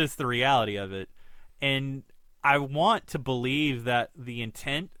that's just the reality of it. And I want to believe that the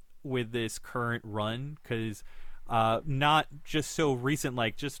intent with this current run, because not just so recent,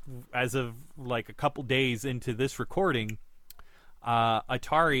 like just as of like a couple days into this recording,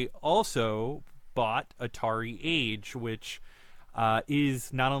 Atari also bought Atari Age, which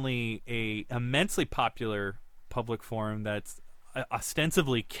is not only a immensely popular public forum that's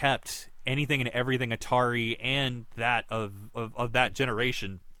ostensibly kept anything and everything Atari and that of that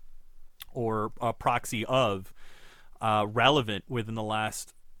generation, or a proxy of, relevant within the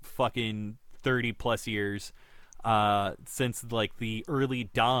last fucking 30 plus years, since like the early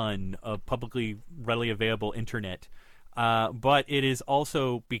dawn of publicly readily available internet. But it has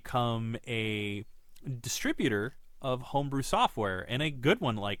also become a distributor of homebrew software, and a good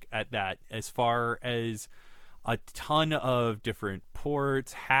one like at that, as far as a ton of different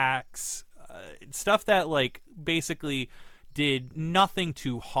ports, hacks, stuff that like basically did nothing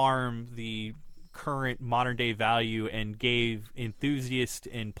to harm the current modern day value and gave enthusiasts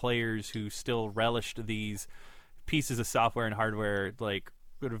and players who still relished these pieces of software and hardware like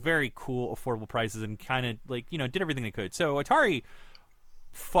at very cool, affordable prices, and kind of like, you know, did everything they could. So Atari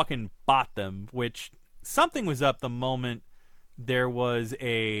fucking bought them, which something was up the moment there was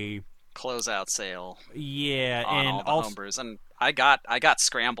a closeout sale. Yeah, on and all the homebrews, and I got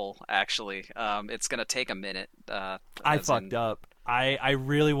Scramble actually. It's gonna take a minute. I fucked up. I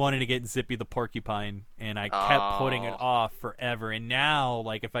really wanted to get Zippy the Porcupine, and I kept putting it off forever. And now,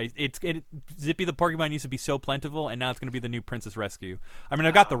 like, Zippy the Porcupine used to be so plentiful, and now it's gonna be the new Princess Rescue. I mean,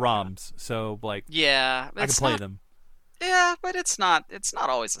 I've got the ROMs, so like, yeah, I can play them. Yeah, but it's not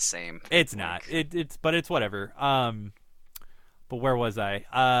always the same. It's not. But it's whatever. But where was I?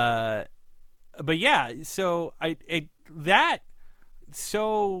 But yeah, so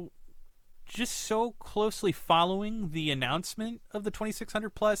just so closely following the announcement of the 2600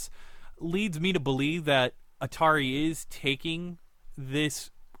 plus leads me to believe that Atari is taking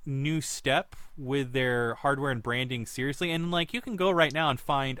this new step with their hardware and branding seriously. And like, you can go right now and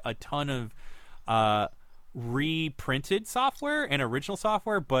find a ton of reprinted software and original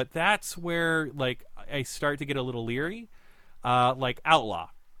software, but that's where like I start to get a little leery. Like Outlaw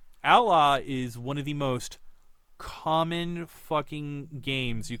is one of the most common fucking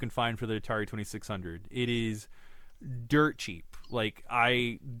games you can find for the Atari 2600. It is dirt cheap. Like,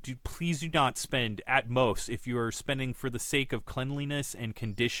 please do not spend, at most, if you are spending for the sake of cleanliness and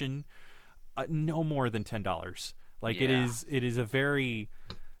condition, no more than $10. Like, yeah. It is a very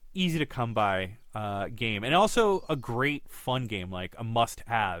easy to come by game, and also a great fun game, like a must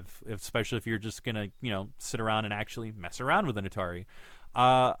have, especially if you're just gonna, you know, sit around and actually mess around with an Atari.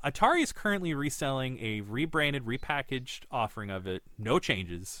 Atari is currently reselling a rebranded, repackaged offering of it. No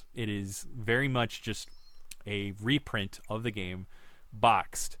changes. It is very much just a reprint of the game,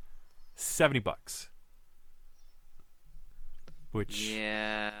 boxed, $70. Which,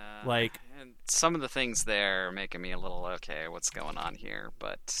 yeah, like, and some of the things there are making me a little, okay, what's going on here?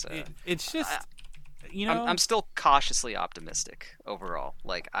 But it's just you know, I'm still cautiously optimistic overall.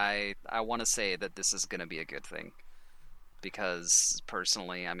 Like I want to say that this is going to be a good thing because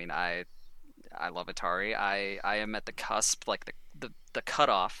personally, I mean, I love Atari. I am at the cusp, like the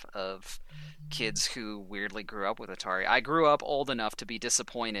cutoff of kids who weirdly grew up with Atari. I grew up old enough to be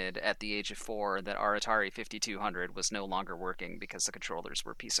disappointed at the age of 4 that our Atari 5200 was no longer working because the controllers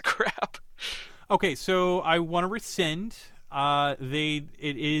were a piece of crap. okay, so I want to rescind. It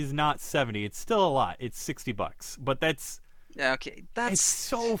is not 70. It's still a lot. It's $60, but that's Yeah, okay, it's that's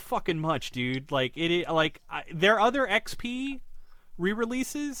so fucking much, dude. Like there are other XP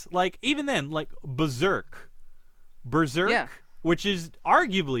re-releases. Like even then, like Berserk, Yeah. which is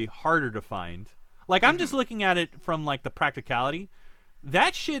arguably harder to find. Like I'm just looking at it from like the practicality.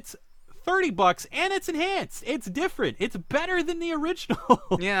 That shit's $30 and it's enhanced. It's different. It's better than the original.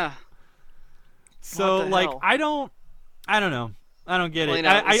 yeah. So What the like hell? I don't know. I don't get Well, it. you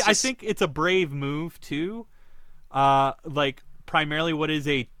know, it's I just- think it's a brave move too. Like primarily what is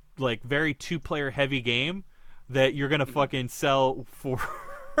a like very 2-player heavy game that you're gonna fucking sell for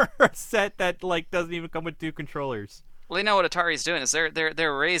a set that like doesn't even come with 2 controllers. Well, you know what Atari's doing is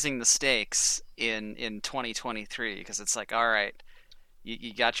they're raising the stakes in 2023 because it's like, all right,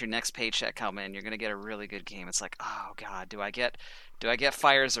 you got your next paycheck coming, you're gonna get a really good game. It's like, oh god, do I get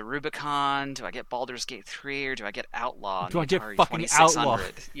Fires of Rubicon? Do I get Baldur's Gate 3 or do I get Outlaw? on Do the I get Atari fucking 2600? Outlaw?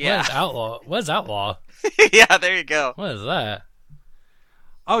 What Yeah, is Outlaw? What is Outlaw? yeah, there you go. What is that?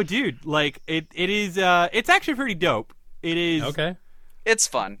 Oh dude, like it is it's actually pretty dope. It is Okay. It's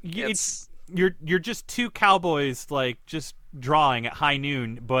fun. it's you're just 2 cowboys like just drawing at high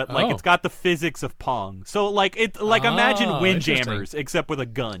noon, but like Oh. it's got the physics of Pong. So like imagine Oh, Windjammers except with a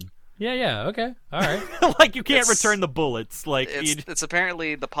gun. Yeah. Okay. All right. Like you can't It's- return the bullets. Like it's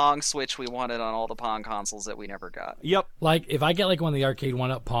apparently the Pong Switch we wanted on all the Pong consoles that we never got. yep. Like if I get like one of the arcade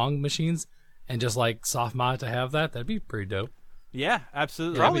 1-up Pong machines and just like soft mod to have that, that'd be pretty dope. Yeah,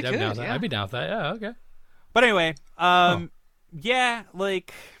 absolutely. Probably I'd be down could, with that. yeah. I'd be down with that. Yeah. Okay. But anyway, yeah,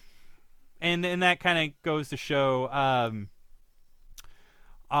 like, and that kind of goes to show,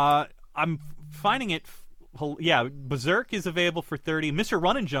 I'm finding it, yeah, Berserk is available for $30. Mr.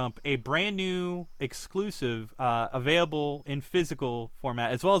 Run and Jump, a brand new exclusive, available in physical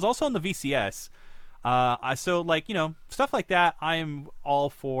format, as well as also on the VCS. So, like, you know, stuff like that, I am all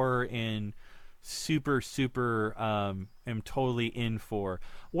for and super, am totally in for.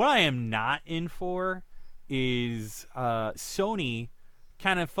 What I am not in for is Sony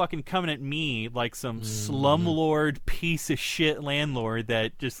kind of fucking coming at me like some slumlord piece of shit landlord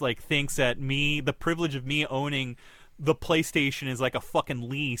that just like thinks that the privilege of me owning the PlayStation is like a fucking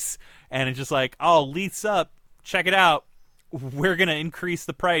lease, and it's just like, oh, lease up, check it out, we're gonna increase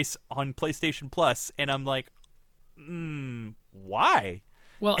the price on PlayStation Plus, and I'm like, why?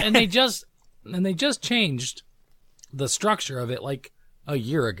 Well, and they just changed the structure of it like a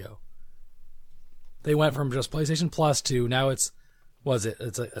year ago. They went from just PlayStation Plus to now it's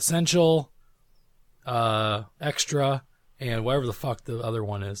like Essential, Extra, and whatever the fuck the other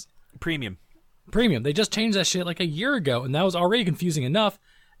one is. Premium. They just changed that shit like a year ago, and that was already confusing enough.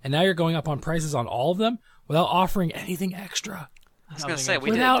 And now you're going up on prices on all of them without offering anything extra. I was gonna say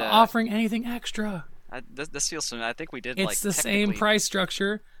we Without did. offering anything extra. This feels familiar. I think we did. It's like the same technically- price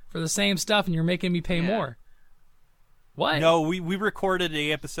structure for the same stuff, and you're making me pay Yeah. more. What? No, we recorded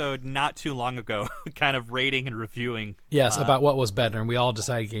a episode not too long ago, kind of rating and reviewing. Yes, about what was better, and we all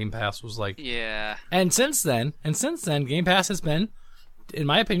decided Game Pass was like. Yeah. And since then, Game Pass has been, in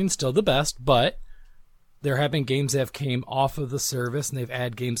my opinion, still the best. But there have been games that have came off of the service, and they've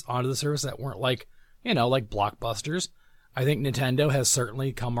added games onto the service that weren't like blockbusters. I think Nintendo has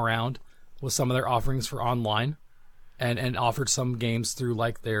certainly come around with some of their offerings for online, and offered some games through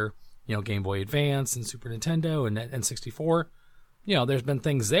like their Game Boy Advance and Super Nintendo and N64. There's been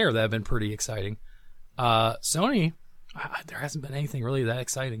things there that have been pretty exciting. Sony, there hasn't been anything really that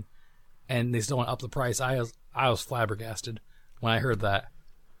exciting, and they still want to up the price. I was flabbergasted when I heard that.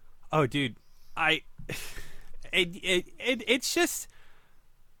 Oh, dude, it's just,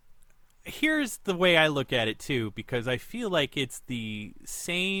 here's the way I look at it too, because I feel like it's the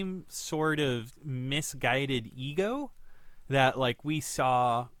same sort of misguided ego that like we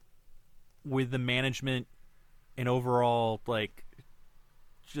saw with the management and overall like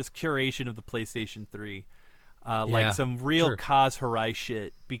just curation of the PlayStation 3. Like some real sure. Kaz Hirai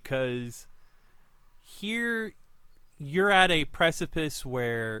shit, because here you're at a precipice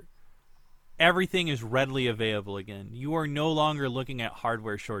where everything is readily available again. You are no longer looking at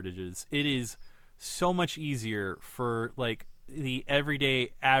hardware shortages. It is so much easier for like the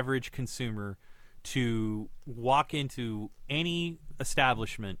everyday average consumer to walk into any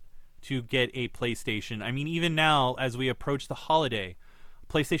establishment, to get a PlayStation. I mean, even now, as we approach the holiday,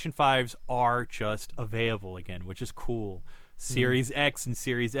 PlayStation 5s are just available again, which is cool. Series X and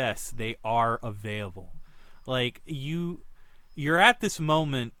Series S, they are available. Like, you're at this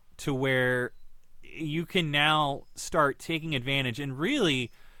moment to where you can now start taking advantage and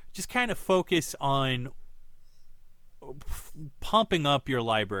really just kind of focus on pumping up your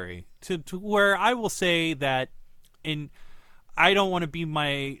library to where I will say that I don't want to be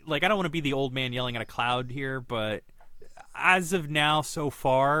I don't want to be the old man yelling at a cloud here, but as of now, so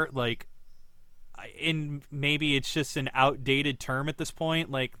far, like, maybe it's just an outdated term at this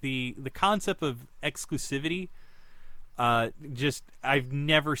point, like the concept of exclusivity, I've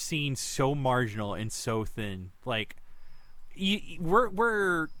never seen so marginal and so thin. Like,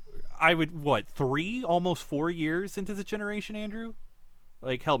 we're almost 4 years into the generation, Andrew?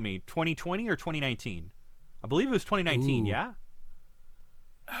 Like, help me, 2020 or 2019? I believe it was 2019. Ooh. Yeah.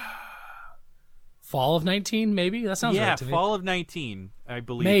 Fall of 19, maybe? That sounds right to me. Yeah, fall of 19, I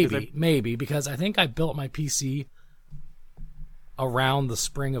believe. Maybe, because I think I built my PC around the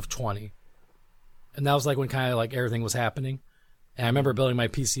spring of 20. And that was like when kind of like everything was happening. And I remember building my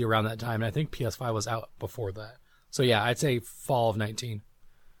PC around that time, and I think PS5 was out before that. So yeah, I'd say fall of 19.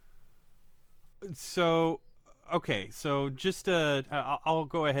 So, okay, so just I'll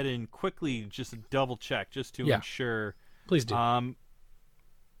go ahead and quickly just double check just to ensure. Please do.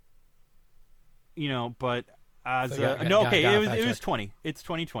 You know, but as it was 20. It's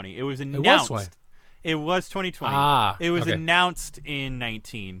 2020. It was announced. It was 2020. It was announced in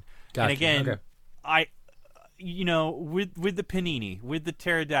 19. Gotcha. And again, with the panini, with the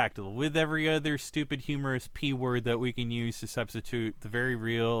pterodactyl, with every other stupid humorous P word that we can use to substitute the very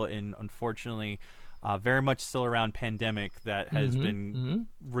real and unfortunately very much still around pandemic that has been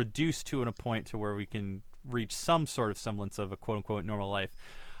reduced to a point to where we can reach some sort of semblance of a quote-unquote normal life.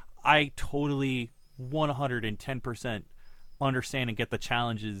 I totally 110% understand and get the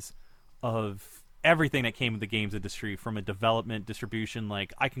challenges of everything that came with the games industry from a development, distribution.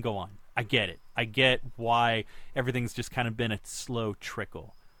 Like, I can go on. I get it. I get why everything's just kind of been a slow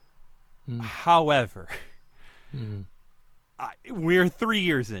trickle. However, we're 3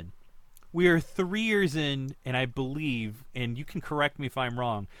 years in. We are 3 years in, and I believe, and you can correct me if I'm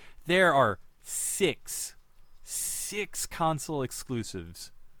wrong, there are six console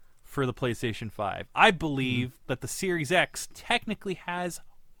exclusives for the PlayStation 5. I believe that the Series X technically has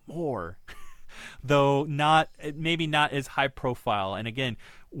more, though maybe not as high profile. And again,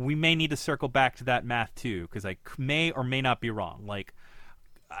 we may need to circle back to that math too, because I may or may not be wrong. Like,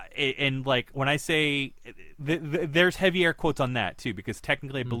 and like when I say there's heavy air quotes on that too, because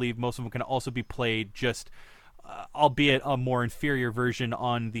technically I believe most of them can also be played just, albeit a more inferior version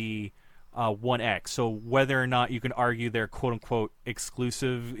on the One X. So whether or not you can argue they're quote unquote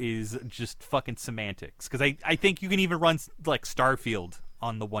exclusive is just fucking semantics. Because I think you can even run like Starfield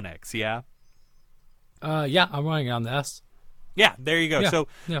on the One X. Yeah. Yeah, I'm running it on the S. Yeah, there you go. Yeah, so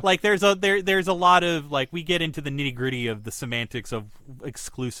like there's a lot of like we get into the nitty gritty of the semantics of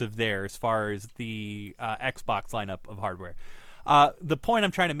exclusive there as far as the Xbox lineup of hardware. The point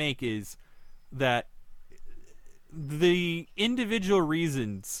I'm trying to make is that the individual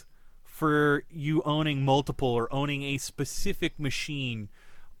reasons for you owning multiple or owning a specific machine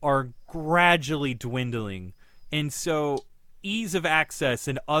are gradually dwindling. And so ease of access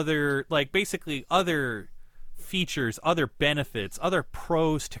and other, like basically other features, other benefits, other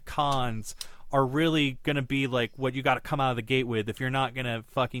pros to cons are really going to be like what you got to come out of the gate with if you're not going to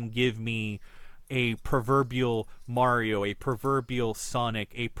fucking give me a proverbial Mario, a proverbial Sonic,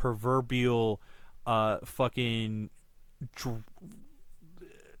 a proverbial fucking...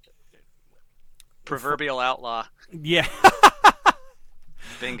 proverbial outlaw. Yeah.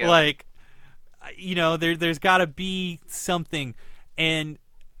 Bingo. Like, you know, there's got to be something, and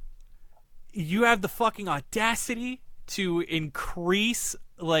you have the fucking audacity to increase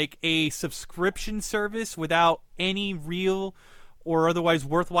like a subscription service without any real or otherwise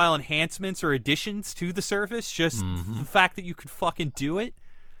worthwhile enhancements or additions to the service. Just the fact that you could fucking do it.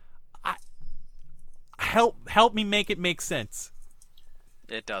 Help me make it make sense.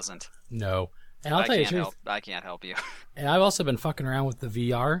 It doesn't. No. And I'll tell you the truth. I can't help you. And I've also been fucking around with the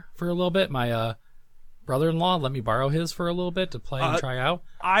VR for a little bit. My brother-in-law let me borrow his for a little bit to play and try out.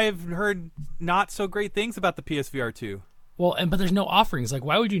 I've heard not so great things about the PSVR 2. Well, but there's no offerings. Like,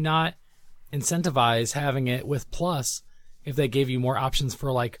 why would you not incentivize having it with Plus if they gave you more options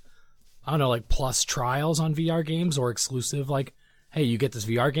for, like, I don't know, like Plus trials on VR games or exclusive, like, hey, you get this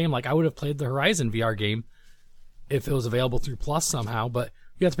VR game. Like, I would have played the Horizon VR game if it was available through Plus somehow, but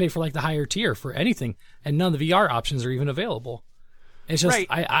you have to pay for like the higher tier for anything, and none of the VR options are even available. It's just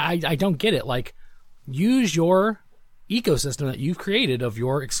Right. I don't get it. Like, use your ecosystem that you've created of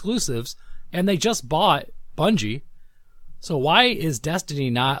your exclusives, and they just bought Bungie. So why is Destiny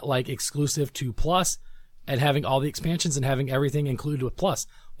not like exclusive to Plus and having all the expansions and having everything included with Plus?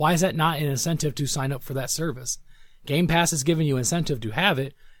 Why is that not an incentive to sign up for that service? Game Pass is giving you incentive to have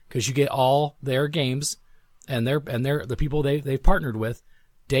it because you get all their games and the people they've partnered with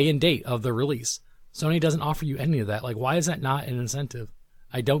day and date of the release. Sony doesn't offer you any of that. Like, why is that not an incentive?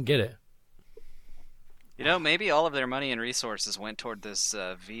 I don't get it. Maybe all of their money and resources went toward this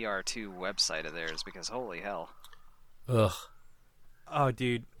VR2 website of theirs because holy hell. Ugh. Oh,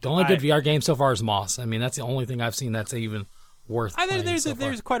 dude. The only good VR game so far is Moss. I mean, that's the only thing I've seen that's even worth playing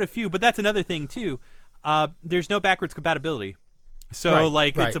There's quite a few, but that's another thing too. There's no backwards compatibility, so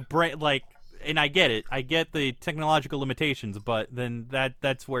Right. it's a and I get it. I get the technological limitations, but then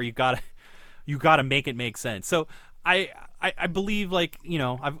that's where you gotta make it make sense. So I believe, like,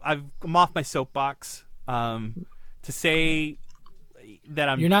 I'm off my soapbox to say that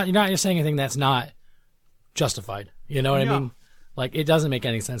I'm You're not saying anything that's not justified. You know what I No. mean? Like, it doesn't make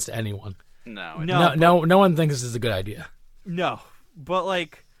any sense to anyone. No. No one thinks this is a good idea. No, but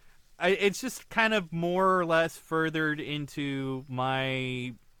like, it's just kind of more or less furthered into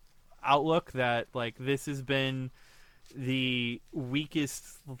my outlook that, like, this has been the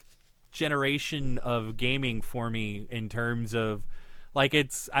weakest generation of gaming for me in terms of, like,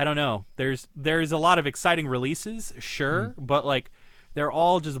 I don't know. There's a lot of exciting releases, sure, but like, they're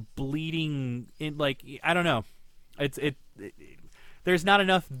all just bleeding in. Like, I don't know. There's not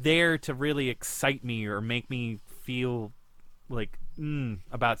enough there to really excite me or make me feel like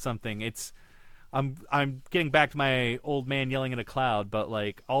about something. I'm getting back to my old man yelling at a cloud, but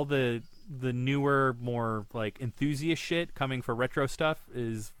like, all the newer, more like enthusiast shit coming for retro stuff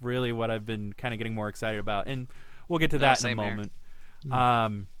is really what I've been kind of getting more excited about, and we'll get to that in a moment.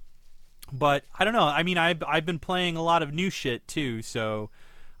 But I don't know. I mean, I've been playing a lot of new shit too, so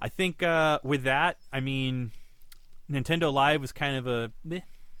I think with that, I mean, Nintendo Live was kind of a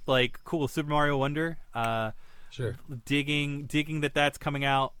like cool. Super Mario Wonder. Sure. Digging that's coming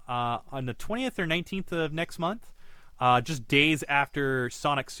out on the 20th or 19th of next month, just days after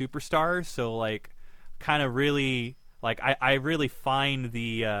Sonic Superstars. So like, kind of really like, I really find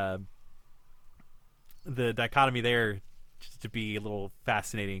the dichotomy there just to be a little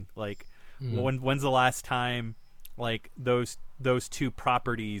fascinating. Like, when's the last time like those two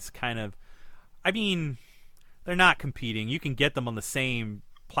properties kind of, I mean, they're not competing. You can get them on the same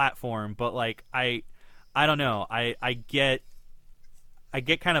platform, but like, I don't know. I get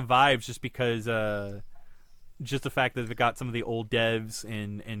kind of vibes just because just the fact that they've got some of the old devs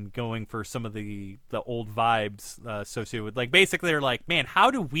and going for some of the old vibes associated with, like, basically they're like, man, how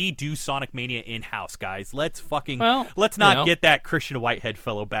do we do Sonic Mania in house, guys? Let's not get that Christian Whitehead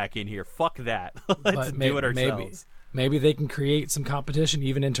fellow back in here. Fuck that. Let's do it ourselves. Maybe they can create some competition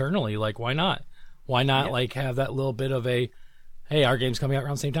even internally. Like, why not? Why not like have that little bit of a, hey, our game's coming out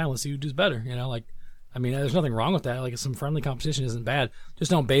around the same time. Let's see who does better. Like, I mean, there's nothing wrong with that. Like, some friendly competition isn't bad. Just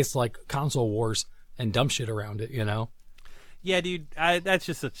don't base like console wars and dumb shit around it. Yeah, dude. That's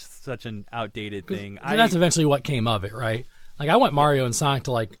just such an outdated thing. That's eventually what came of it, right? Like, I want Mario and Sonic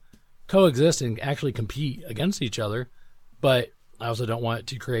to like coexist and actually compete against each other, but I also don't want it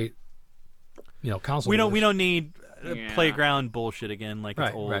to create, console. We wars. don't need playground bullshit again. Like,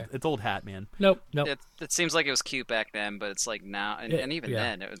 it's old. Right. It's old hat, man. Nope. It seems like it was cute back then, but it's like now, and even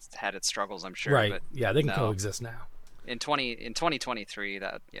then, it had its struggles, I'm sure. Right. But yeah, they can coexist now. In 2023,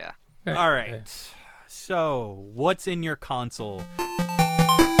 that All right. So, what's in your console?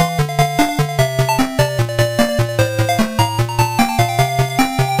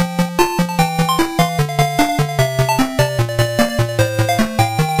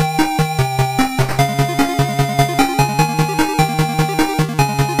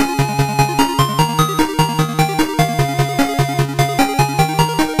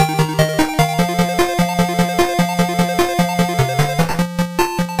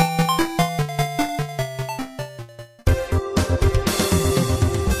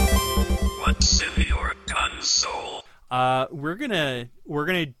 We're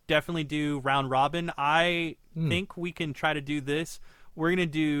gonna definitely do round robin. I think we can try to do this. We're gonna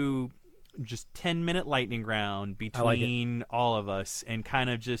do just 10-minute lightning round between all of us, and kind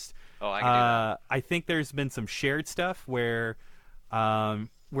of just. Oh, I can do that. I think there's been some shared stuff where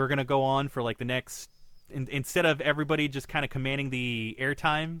we're gonna go on for like the next. Instead of everybody just kind of commanding the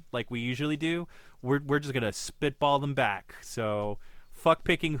airtime like we usually do, we're just gonna spitball them back. So. Fuck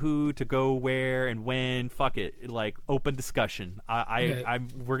picking who to go where and when. Fuck it. Like, open discussion.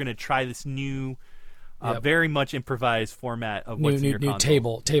 We're gonna try this new Yep. Very much improvised format of what's in your new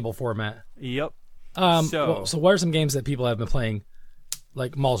console. table format. Yep. So what are some games that people have been playing,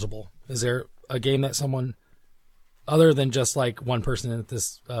 like multiple? Is there a game that someone other than just like one person in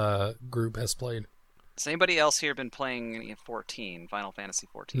this group has played? Has anybody else here been playing 14, Final Fantasy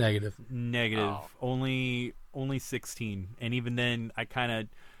 14? Negative. Oh. Only 16, and even then, I kind of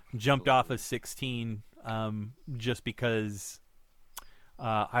jumped off of 16 just because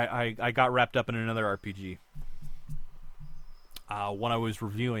I got wrapped up in another RPG. One I was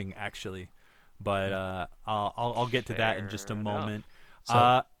reviewing actually, but I'll get to that in just a moment.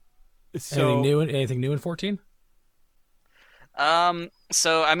 Anything new in 14?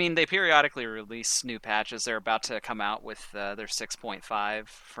 So I mean, they periodically release new patches. They're about to come out with their 6.5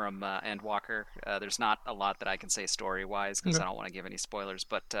 from Endwalker. There's not a lot that I can say story-wise because I don't want to give any spoilers.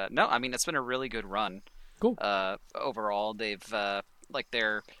 But no, I mean, it's been a really good run. Cool. Overall, they've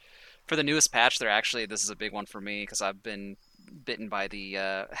for the newest patch, this is a big one for me because I've been bitten by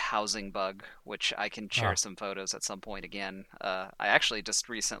the housing bug, which I can share some photos at some point again. I actually just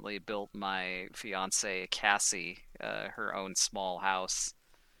recently built my fiance Cassie her own small house,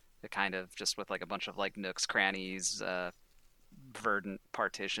 kind of just with like a bunch of like nooks, crannies, verdant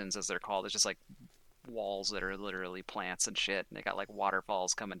partitions as they're called. It's just like walls that are literally plants and shit, and they got like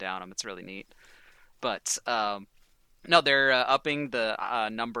waterfalls coming down them. It's really neat. But no, they're upping the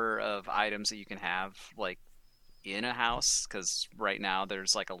number of items that you can have like in a house, because right now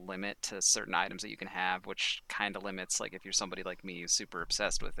there's like a limit to certain items that you can have, which kind of limits, like if you're somebody like me who's super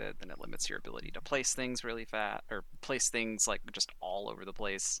obsessed with it, then it limits your ability to place things really fast, or place things like just all over the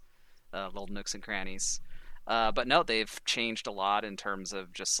place, little nooks and crannies. But no, they've changed a lot in terms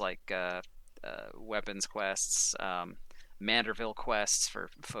of just like weapons quests, Manderville quests for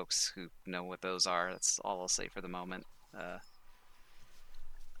folks who know what those are. That's all I'll say for the moment.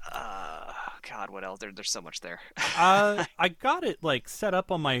 God, what else? There's so much there. I got it like set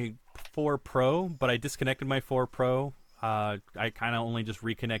up on my 4 Pro, but I disconnected my 4 Pro. I kind of only just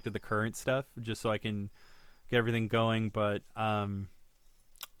reconnected the current stuff just so I can get everything going. But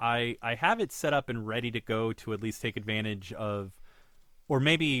I have it set up and ready to go to at least take advantage of, or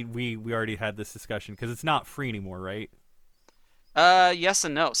maybe we already had this discussion because it's not free anymore, right? Yes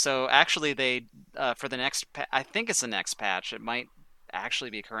and no. So actually, they for the next, I think it's the next patch. It might actually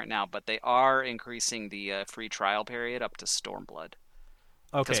be current now, but they are increasing the free trial period up to Stormblood.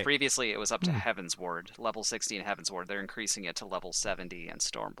 Okay. Because previously it was up to Heavensward, level 16 Heavensward. They're increasing it to level 70 and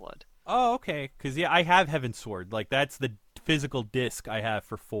Stormblood. Oh, okay. Because yeah, I have Heavensward. Like that's the physical disc I have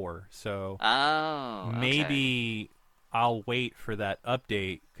for 4. So okay. Maybe I'll wait for that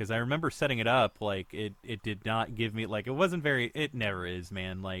update because I remember setting it up. Like it did not give me like it wasn't very. It never is,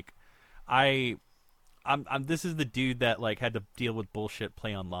 man. Like I'm this is the dude that like had to deal with bullshit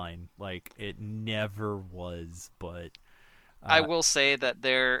play online. Like it never was, but I will say that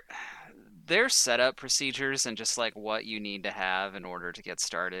their setup procedures and just like what you need to have in order to get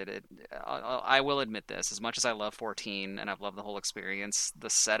started. I will admit this, as much as I love 14 and I've loved the whole experience,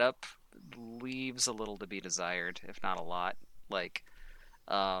 the setup leaves a little to be desired, if not a lot. Like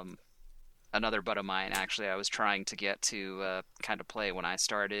another bud of mine, actually, I was trying to get to kind of play when I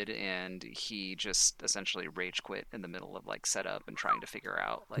started, and he just essentially rage quit in the middle of like setup and trying to figure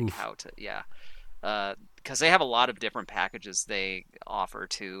out like how to, because they have a lot of different packages they offer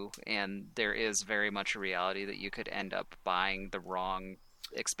too, and there is very much a reality that you could end up buying the wrong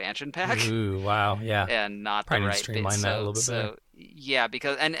expansion pack. Ooh, wow, yeah, and not probably the right streamline bit. that a little bit better. Yeah,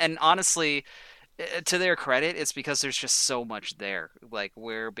 because and honestly, to their credit, it's because there's just so much there. Like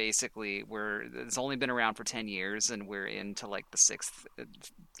it's only been around for 10 years, and we're into like the 6th,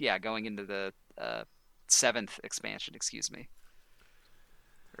 going into the 7th expansion, excuse me,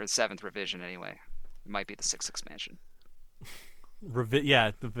 or the 7th revision anyway. It might be the 6th expansion.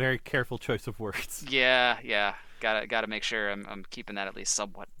 The very careful choice of words. Yeah. Gotta make sure I'm keeping that at least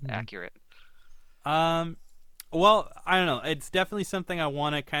somewhat accurate. Well, I don't know. It's definitely something I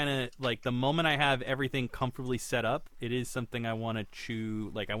want to kind of like. The moment I have everything comfortably set up, it is something I want to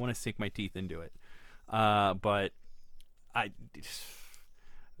chew. Like I want to sink my teeth into it. But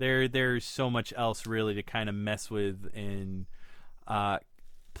there's so much else really to kind of mess with and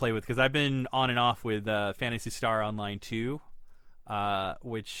play with, because I've been on and off with Phantasy Star Online 2,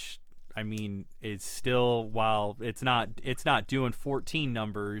 which I mean is still, while it's not doing 14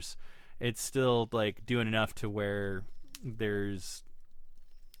 numbers. It's still like doing enough to where there's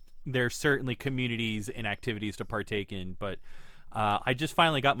certainly communities and activities to partake in. But I just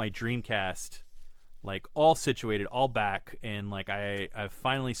finally got my Dreamcast like all situated, all back, and like I've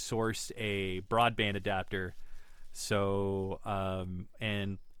finally sourced a broadband adapter. So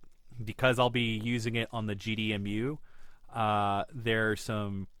and because I'll be using it on the GDMU, there are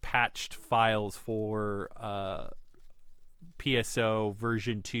some patched files for PSO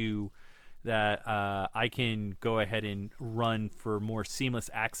version 2 that I can go ahead and run for more seamless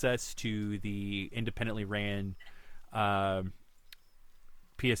access to the independently ran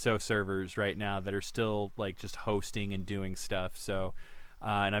PSO servers right now that are still like just hosting and doing stuff. So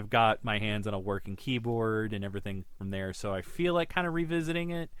and I've got my hands on a working keyboard and everything from there, so I feel like kind of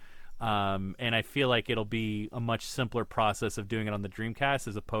revisiting it. And I feel like it'll be a much simpler process of doing it on the Dreamcast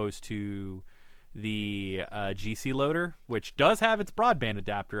as opposed to the GC loader, which does have its broadband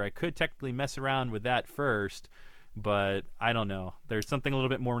adapter. I could technically mess around with that first, but I don't know. There's something a little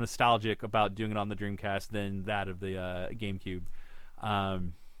bit more nostalgic about doing it on the Dreamcast than that of the GameCube.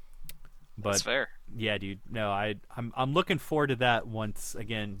 But That's fair. Yeah, dude. No, I'm looking forward to that once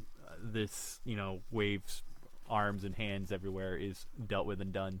again. This Wave's arms and hands everywhere is dealt with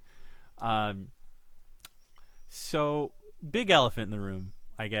and done. So big elephant in the room,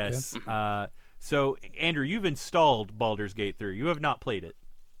 I guess. Yeah. So Andrew, you've installed Baldur's Gate 3. You have not played it.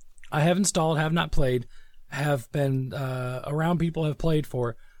 I have installed, have not played, have been around people have played for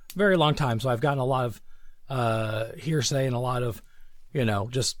a very long time, so I've gotten a lot of hearsay and a lot of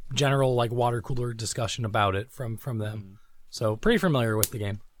just general like water cooler discussion about it from them. So pretty familiar with the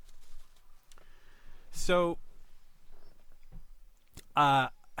game. So I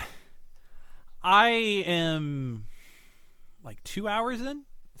am like 2 hours in.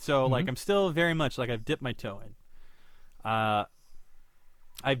 So like I'm still very much like I've dipped my toe in.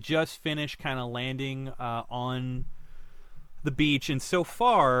 I've just finished kind of landing on the beach, and so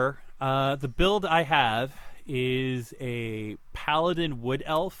far the build I have is a paladin wood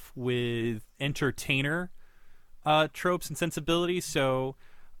elf with entertainer tropes and sensibilities. So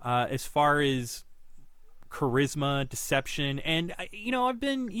as far as charisma, deception, and I've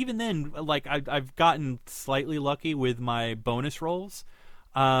been, even then, like I've gotten slightly lucky with my bonus rolls.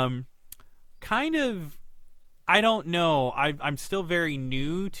 Kind of, I don't know. I'm still very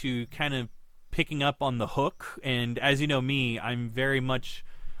new to kind of picking up on the hook, and as you know me, I'm very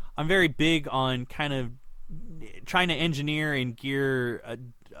big on kind of trying to engineer and gear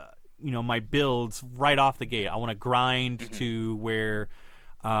my builds right off the gate. I want to grind to where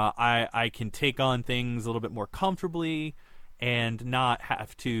I can take on things a little bit more comfortably and not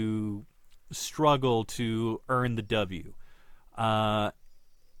have to struggle to earn the W.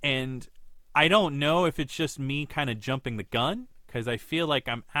 And I don't know if it's just me kind of jumping the gun, because I feel like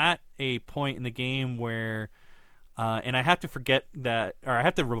I'm at a point in the game where and I have to forget that, or I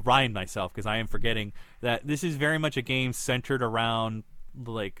have to remind myself, because I am forgetting, that this is very much a game centered around,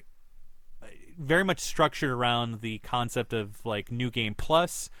 like, very much structured around the concept of, like, New Game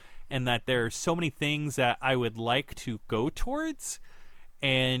Plus, and that there are so many things that I would like to go towards,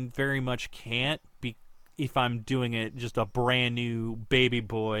 and very much can't be if I'm doing it just a brand new baby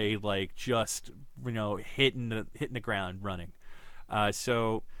boy, like, just, hitting the ground running.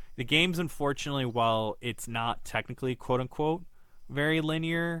 So the game's, unfortunately, while it's not technically quote-unquote very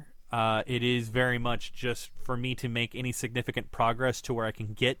linear, it is very much just for me to make any significant progress to where I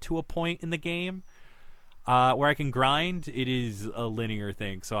can get to a point in the game where I can grind. It is a linear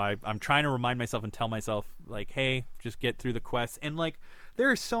thing. So I'm trying to remind myself and tell myself, like, hey, just get through the quests. And, like, there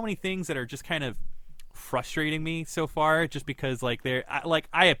are so many things that are just kind of frustrating me so far, just because, like,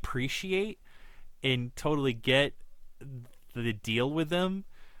 I appreciate and totally get the deal with them,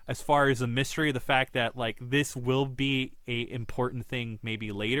 as far as the mystery of the fact that, like, this will be a important thing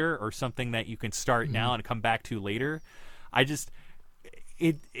maybe later, or something that you can start now and come back to later.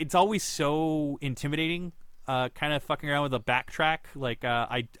 It's always so intimidating, kind of fucking around with a backtrack. Like,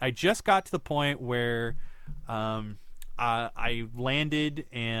 I just got to the point where I landed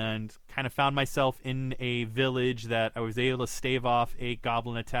and kind of found myself in a village that I was able to stave off a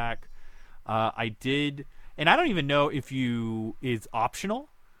goblin attack. I did, and I don't even know if is optional.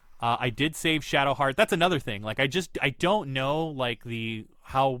 I did save Shadowheart. That's another thing. Like, I don't know, like,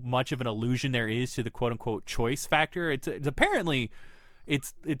 how much of an illusion there is to the quote unquote choice factor. It's apparently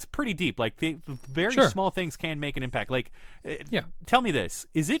it's pretty deep. Like, the very small things can make an impact. Like, tell me this: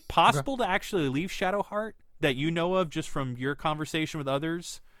 is it possible to actually leave Shadowheart that you know of, just from your conversation with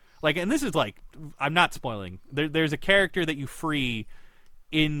others? Like, and this is, like, I'm not spoiling. There's a character that you free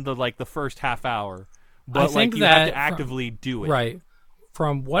in the first half hour, but like you have to actively do it. Right.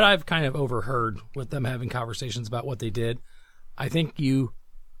 From what I've kind of overheard with them having conversations about what they did, I think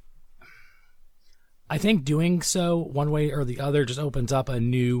doing so one way or the other just opens up a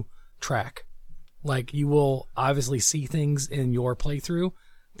new track. Like, you will obviously see things in your playthrough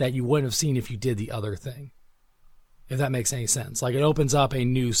that you wouldn't have seen if you did the other thing. if that makes any sense. Like, it opens up a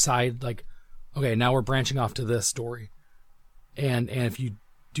new side, like, okay, now we're branching off to this story. And if you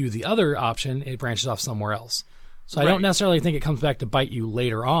do the other option, it branches off somewhere else. So I don't necessarily think it comes back to bite you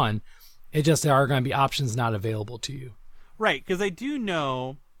later on. It just, there are going to be options not available to you. Right, because I do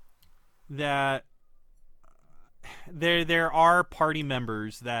know that there are party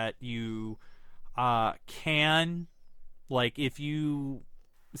members that you can, like, if you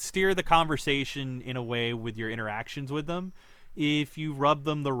steer the conversation in a way with your interactions with them, if you rub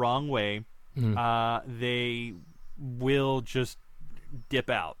them the wrong way, they will just dip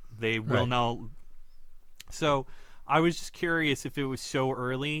out. They will know. So I was just curious if it was so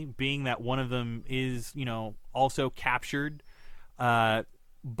early, being that one of them is, also captured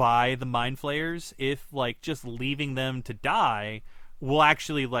by the Mind Flayers, if, like, just leaving them to die will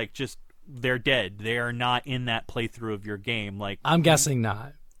actually, like, just, they're dead. They are not in that playthrough of your game. Like, I'm guessing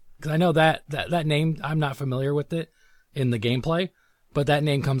not. Because I know that name, I'm not familiar with it in the gameplay, but that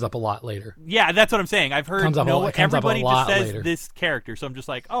name comes up a lot later. Yeah, that's what I'm saying. I've heard everybody just says later. This character, so I'm just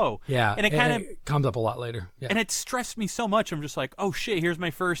like, oh. Yeah, and it comes up a lot later. Yeah. And it stressed me so much. I'm just like, oh shit, here's my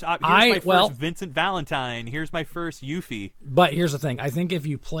first Vincent Valentine. Here's my first Yuffie. But here's the thing. I think if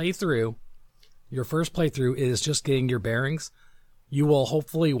you play through, your first playthrough is just getting your bearings, you will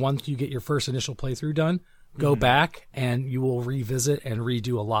hopefully, once you get your first initial playthrough done, go back and you will revisit and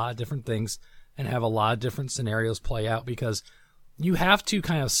redo a lot of different things and have a lot of different scenarios play out, because you have to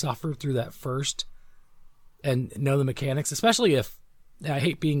kind of suffer through that first and know the mechanics, especially if, I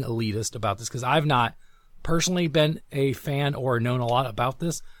hate being elitist about this because I've not personally been a fan or known a lot about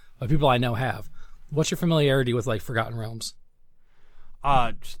this, but people I know have. What's your familiarity with, like, Forgotten Realms?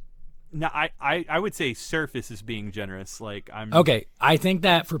 No, I would say surface is being generous. Like, I'm okay. I think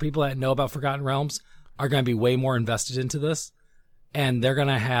that for people that know about Forgotten Realms are going to be way more invested into this, and they're going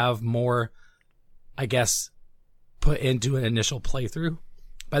to have more, I guess, put into an initial playthrough.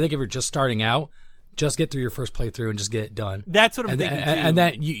 But I think if you're just starting out, just get through your first playthrough and just get it done. That's what I'm thinking too. And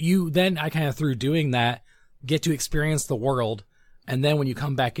then you then I kind of, through doing that, get to experience the world, and then when you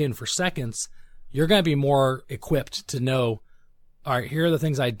come back in for seconds, you're going to be more equipped to know, all right, here are the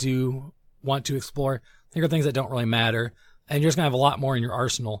things I do want to explore. Here are things that don't really matter, and you're just going to have a lot more in your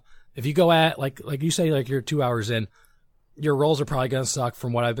arsenal. If you go at, like you say, like, you're 2 hours in, your rolls are probably going to suck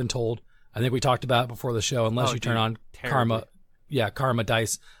from what I've been told. I think we talked about it before the show, unless you turn on terribly. Karma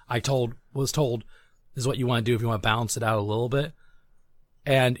dice. Was told is what you want to do if you want to balance it out a little bit.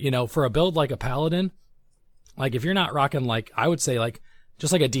 And, for a build like a paladin, like, if you're not rocking, like, I would say, like,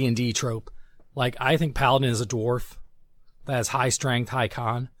 just like a D&D trope, like, I think paladin is a dwarf that has high strength, high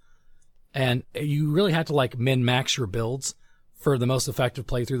con, and you really have to, like, min-max your builds for the most effective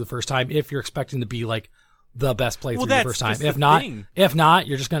playthrough the first time if you're expecting to be, like, the best playthrough the first time. If not,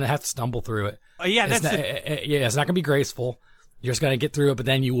 you're just going to have to stumble through it. It's not going to be graceful. You're just going to get through it, but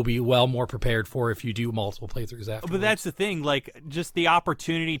then you will be well more prepared for if you do multiple playthroughs after. But that's the thing, like, just the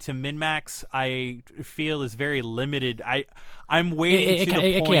opportunity to min-max, I feel, is very limited. I'm waiting to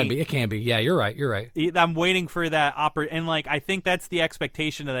the point. It can be. Yeah, you're right. I'm waiting for that and, like, I think that's the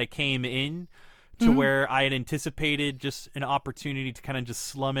expectation that I came in to, where I had anticipated just an opportunity to kind of just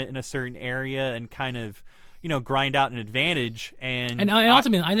slum it in a certain area and kind of, grind out an advantage. And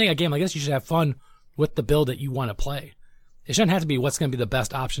ultimately, I think a game like this, you should have fun with the build that you want to play. It shouldn't have to be what's going to be the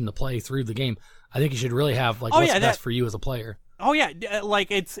best option to play through the game. I think you should really have, like, what's best for you as a player. Oh yeah,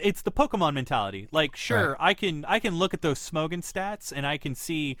 like, it's the Pokemon mentality. Like, sure, right. I can look at those Smogon stats and I can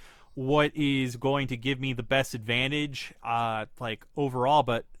see what is going to give me the best advantage, like, overall.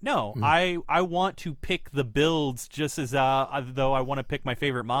 But no, I want to pick the builds just as though I want to pick my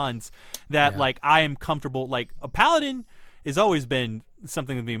favorite mons that like I am comfortable. Like, a paladin has always been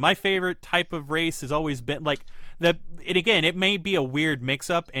something with me. My favorite type of race has always been like that. And again, it may be a weird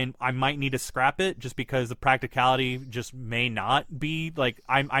mix-up, and I might need to scrap it just because the practicality just may not be like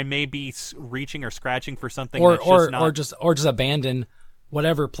I may be reaching or scratching for something, or just abandon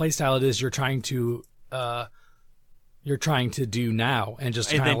whatever playstyle it is you're trying to do now, and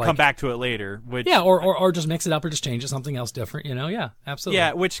just and then come back to it later. Which, or just mix it up, or just change it something else different. Absolutely.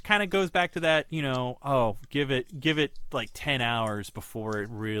 Yeah, which kind of goes back to that. Give it like 10 hours before it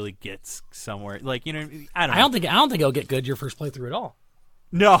really gets somewhere. Like, I don't think it'll get good your first playthrough at all.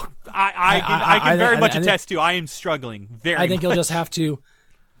 No, I can very much attest to. I am struggling very. I think you'll just have to.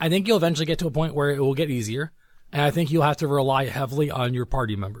 I think you'll eventually get to a point where it will get easier, and I think you'll have to rely heavily on your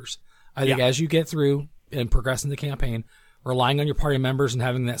party members. I think as you get through and progress in the campaign, relying on your party members and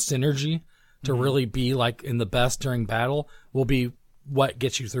having that synergy to really be, like, in the best during battle will be what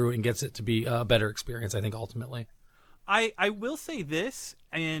gets you through and gets it to be a better experience, I think, ultimately. I will say this,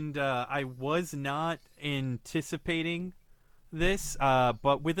 and I was not anticipating this,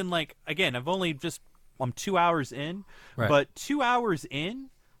 but within like again, I'm 2 hours in, Right. but 2 hours in,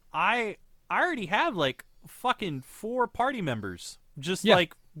 I already have like fucking 4 party members, just Yeah.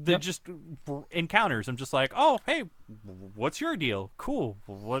 like the Yep. just encounters. I'm just like, oh hey, what's your deal? Cool,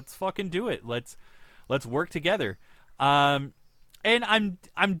 let's fucking do it. Let's work together. And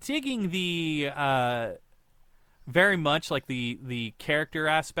I'm digging the very much like the character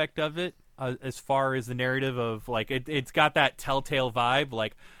aspect of it, as far as the narrative of like it's got that telltale vibe,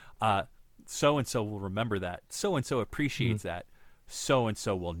 like so and so will remember that, so and so appreciates that, so and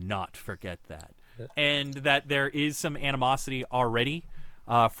so will not forget that, and that there is some animosity already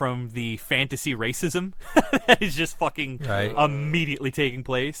from the fantasy racism that is just fucking Right. immediately taking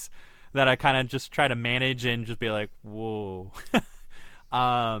place, that I kind of just try to manage and just be like, whoa.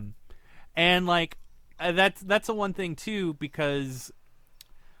 And like that's the one thing too, because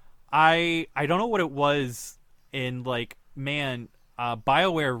I don't know what it was, in like, man,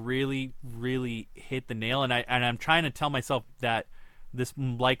 BioWare really hit the nail, and I'm trying to tell myself that this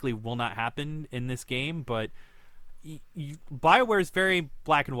likely will not happen in this game, but BioWare is very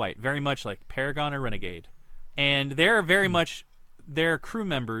black and white, very much like Paragon or Renegade, and they're very much their crew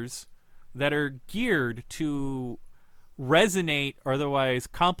members that are geared to resonate or otherwise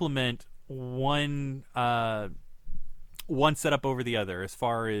complement one setup over the other, as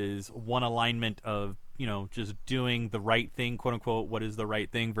far as one alignment of, you know, just doing the right thing, quote unquote, what is the right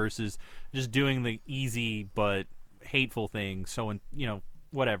thing, versus just doing the easy but hateful thing, so, you know,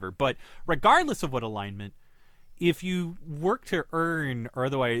 whatever. But regardless of what alignment, if you work to earn or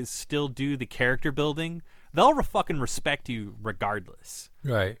otherwise still do the character building, they'll fucking respect you regardless.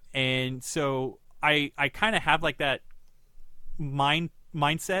 Right. And so I kind of have like that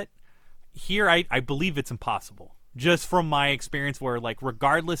mindset here. I believe it's impossible, just from my experience, where like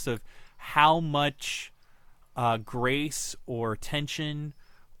regardless of how much grace or tension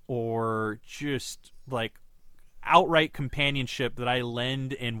or just like outright companionship that I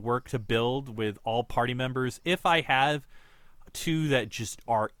lend and work to build with all party members, if I have two that just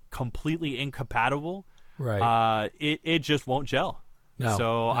are completely incompatible, Right. it just won't gel. No, So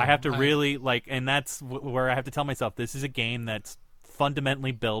no, I have to really like, and that's where I have to tell myself, this is a game that's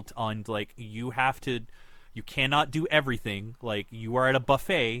fundamentally built on like, you cannot do everything. Like, you are at a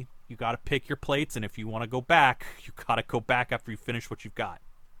buffet, you got to pick your plates, and if you want to go back, you got to go back after you finish what you've got.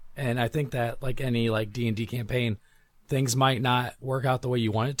 And I think that like any like D&D campaign, things might not work out the way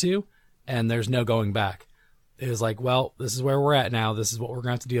you want it to, and there's no going back. It was like, well, this is where we're at now. This is what we're going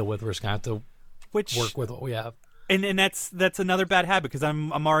to have to deal with. We're just going to have to work with what we have. And that's another bad habit, because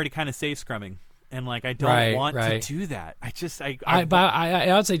I'm already kind of safe scrumming, and like I don't want to do that. But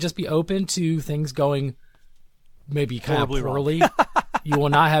I would say just be open to things going maybe kind of poorly. You will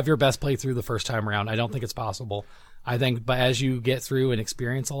not have your best playthrough the first time around. I don't think it's possible. I think, but as you get through and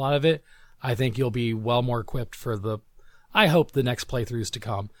experience a lot of it, I think you'll be well more equipped for I hope the next playthroughs to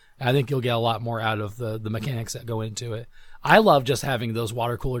come. And I think you'll get a lot more out of the mechanics that go into it. I love just having those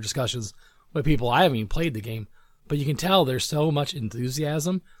water cooler discussions with people. I haven't even played the game, but you can tell there's so much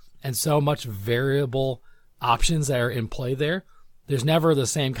enthusiasm and so much variable options that are in play there. There's never the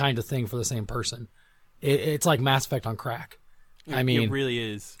same kind of thing for the same person. It's like Mass Effect on crack. I mean, it really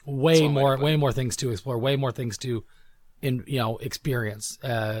is way more things to explore, way more things to, experience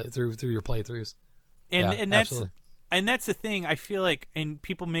through your playthroughs. And that's absolutely. And that's the thing. I feel like, and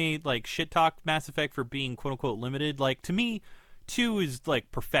people may like shit talk Mass Effect for being quote unquote limited. Like, to me, 2 is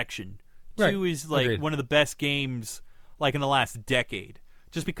like perfection. Right. 2 is like Agreed. one of the best games like in the last decade,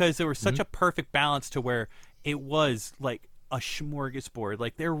 just because there was such a perfect balance to where it was like a smorgasbord.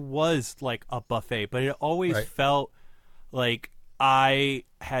 Like, there was like a buffet, but it always felt like I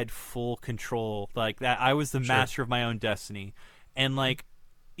had full control, like that I was the master of my own destiny. And like,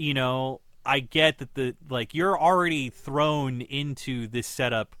 I get that you're already thrown into this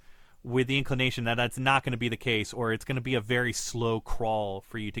setup with the inclination that that's not going to be the case, or it's going to be a very slow crawl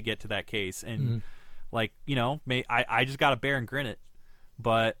for you to get to that case. And I just got to bear and grin it.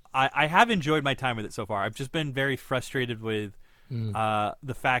 But I have enjoyed my time with it so far. I've just been very frustrated with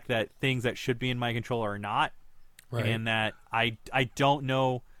the fact that things that should be in my control are not. Right. And that I don't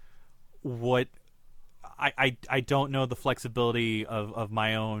know what I don't know the flexibility of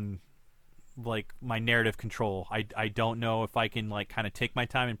my own, like, my narrative control. I don't know if I can like kind of take my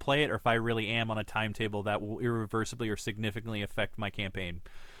time and play it, or if I really am on a timetable that will irreversibly or significantly affect my campaign.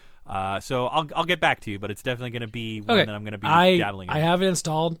 So I'll get back to you, but it's definitely going to be one that I'm going to be dabbling in. I have it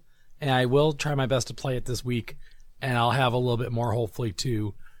installed, and I will try my best to play it this week, and I'll have a little bit more hopefully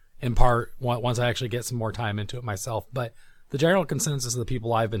too in part once I actually get some more time into it myself. But the general consensus of the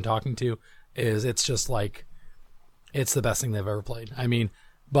people I've been talking to is it's just like, it's the best thing they've ever played. I mean,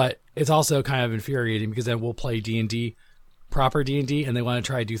 but it's also kind of infuriating because then we'll play D&D, proper D&D, and they want to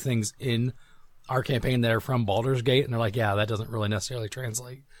try to do things in our campaign that are from Baldur's Gate, and they're like, yeah, that doesn't really necessarily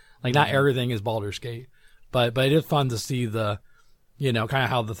translate. Like, not everything is Baldur's Gate, but it is fun to see the, kind of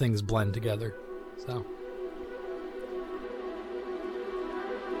how the things blend together. So.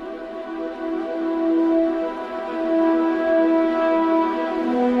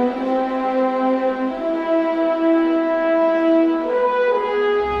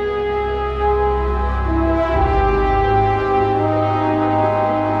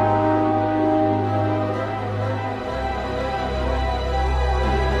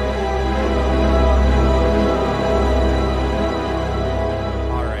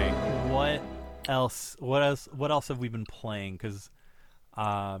 What else have we been playing? Because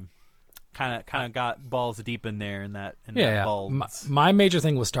kind of got balls deep in there in that. Balls. My major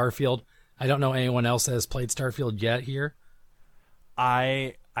thing was Starfield. I don't know anyone else that has played Starfield yet here.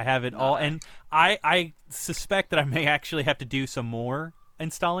 I have it all, and I suspect that I may actually have to do some more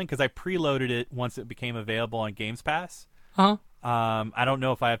installing because I preloaded it once it became available on Games Pass. Uh-huh. I don't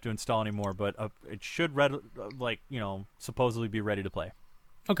know if I have to install anymore, but it should supposedly be ready to play.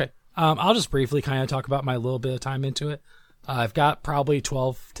 Okay. I'll just briefly kind of talk about my little bit of time into it. I've got probably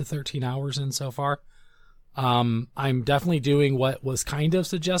 12 to 13 hours in so far. I'm definitely doing what was kind of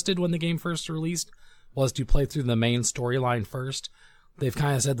suggested when the game first released, was to play through the main storyline first. They've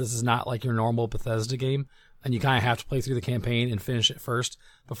kind of said this is not like your normal Bethesda game, and you kind of have to play through the campaign and finish it first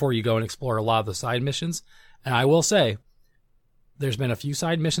before you go and explore a lot of the side missions. And I will say, there's been a few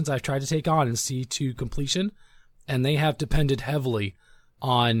side missions I've tried to take on and see to completion, and they have depended heavily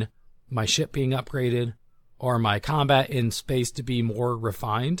on my ship being upgraded or my combat in space to be more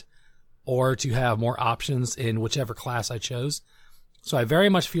refined or to have more options in whichever class I chose. So I very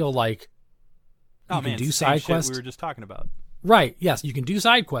much feel like you can do side quests. We were just talking about. Right. Yes, you can do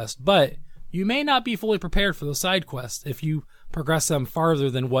side quests, but you may not be fully prepared for those side quests if you progress them farther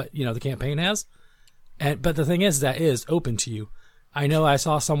than what, the campaign has. But the thing is, that is open to you. I know I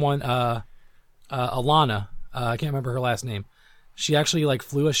saw someone, Alana, I can't remember her last name. She actually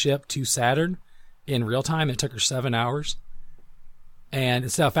flew a ship to Saturn in real time. It took her 7 hours. And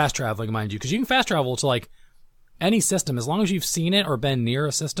instead of fast traveling, mind you, because you can fast travel to any system. As long as you've seen it or been near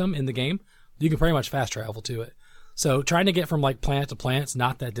a system in the game, you can pretty much fast travel to it. So trying to get from planet to planet is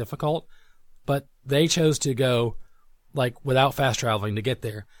not that difficult, but they chose to go without fast traveling to get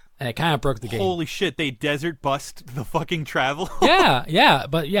there. And it kind of broke the game. Holy shit, they desert bust the fucking travel.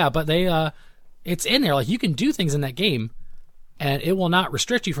 but they, it's in there. You can do things in that game, and it will not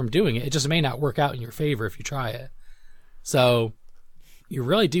restrict you from doing it. It just may not work out in your favor if you try it. So you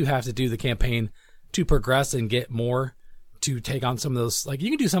really do have to do the campaign to progress and get more to take on some of those. You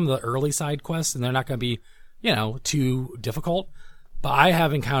can do some of the early side quests, and they're not going to be, too difficult. But I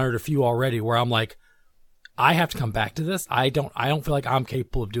have encountered a few already where I'm I have to come back to this. I don't feel like I'm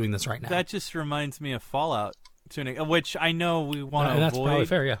capable of doing this right now. That just reminds me of Fallout, which I know we want to avoid. That's probably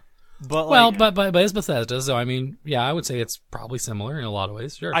fair, yeah. But but it's Bethesda, so I mean, yeah, I would say it's probably similar in a lot of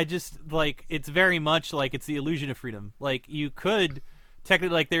ways. Sure. I just it's very much it's the illusion of freedom. You could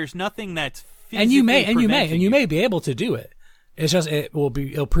technically there's nothing that's physically and you may be able to do it. It's just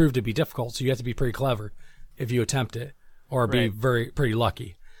it'll prove to be difficult. So you have to be pretty clever if you attempt it, or be pretty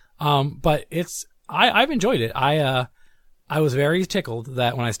lucky. But I've enjoyed it. I was very tickled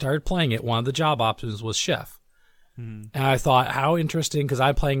that when I started playing it, one of the job options was chef, and I thought how interesting because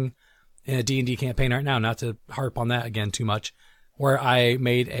I'm playing in a D&D campaign right now, not to harp on that again too much, where I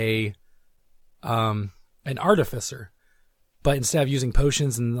made an artificer, but instead of using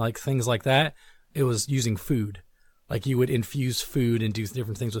potions and things like that, it was using food. You would infuse food and do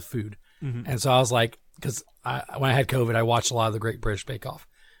different things with food. Mm-hmm. And so I was because when I had COVID, I watched a lot of the Great British Bake Off.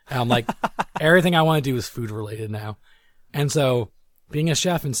 And I'm everything I want to do is food related now. And so being a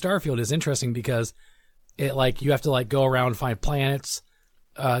chef in Starfield is interesting because it you have to go around and find planets,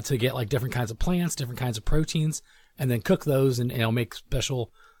 to get different kinds of plants, different kinds of proteins, and then cook those and make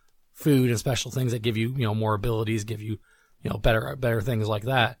special food and special things that give you more abilities, give you better things like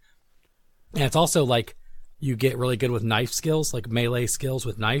that. And it's also you get really good with knife skills, melee skills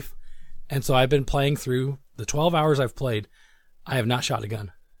with knife. And so I've been playing through the 12 hours I've played. I have not shot a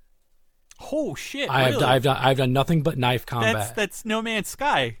gun. Oh shit! Really? I've done nothing but knife combat. That's No Man's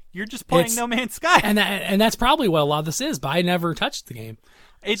Sky. You're just playing No Man's Sky, and that's probably what a lot of this is. But I never touched the game.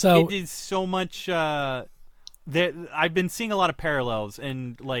 It is so much. I've been seeing a lot of parallels,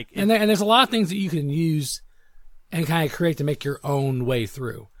 and and there's a lot of things that you can use and kind of create to make your own way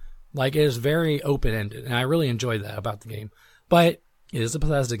through. Like, it is very open-ended, and I really enjoyed that about the game. But it is a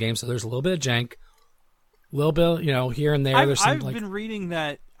Bethesda game, so there's a little bit of jank, a little bit, here and there. I've been reading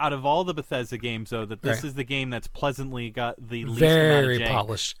that out of all the Bethesda games, though, that this is the game that's pleasantly got the least amount of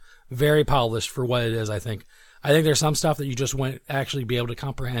jank. Very polished for what it is, I think. I think there's some stuff that you just wouldn't actually be able to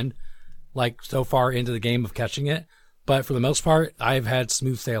comprehend, like, so far into the game of catching it. But for the most part, I've had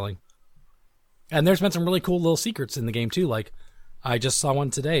smooth sailing. And there's been some really cool little secrets in the game, too. Like, I just saw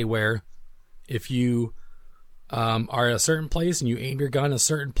one today where if you are at a certain place and you aim your gun a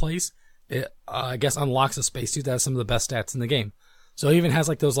certain place, it, I guess, unlocks a spacesuit that has some of the best stats in the game. So it even has,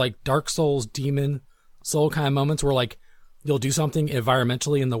 like, those, like, Dark Souls, Demon Soul kind of moments where, like, you'll do something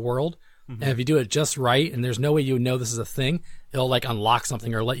environmentally in the world, and if you do it just right, and there's no way you would know this is a thing, it'll, like, unlock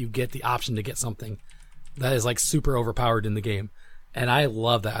something or let you get the option to get something that is, like, super overpowered in the game. And I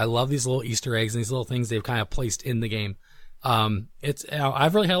love that. I love these little Easter eggs and these little things they've kind of placed in the game.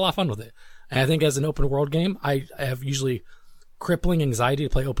 I've really had a lot of fun with it. And I think as an open world game, I have usually crippling anxiety to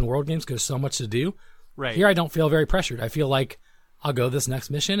play open world games because there's so much to do. Right. Here I don't feel very pressured. I feel like I'll go this next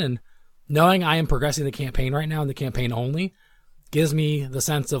mission, and knowing I am progressing the campaign right now and the campaign only gives me the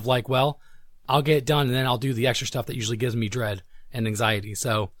sense of, like, well, I'll get it done and then I'll do the extra stuff that usually gives me dread and anxiety.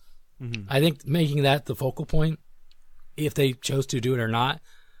 So I think making that the focal point, if they chose to do it or not,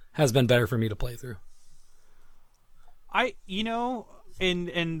 has been better for me to play through.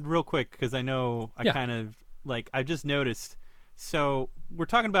 And real quick, because I know I kind of, like, I just noticed, so we're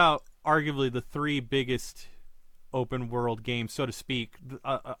talking about arguably the three biggest open world games, so to speak,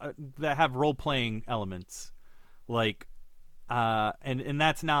 that have role-playing elements, like, and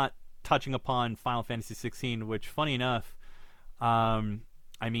that's not touching upon Final Fantasy 16, which, funny enough,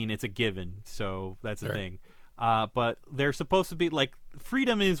 I mean, it's a given, so that's the thing. But they're supposed to be, like,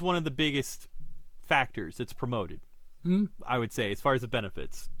 freedom is one of the biggest factors that's promoted, I would say, as far as the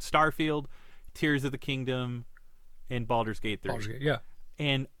benefits. Starfield, Tears of the Kingdom, and Baldur's Gate 3. Baldur's Gate, yeah.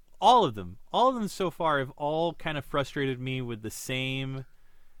 And all of them so far have all kind of frustrated me with the same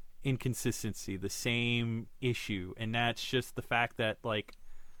inconsistency, the same issue, and that's just the fact that, like,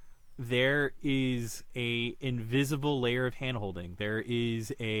 there is a invisible layer of handholding. There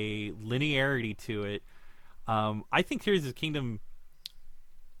is a linearity to it. I think Tears of the Kingdom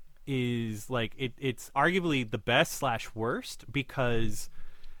is, like, it's arguably the best / worst because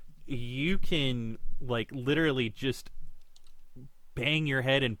you can, like, literally just bang your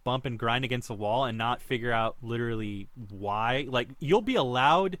head and bump and grind against the wall and not figure out literally why. Like, you'll be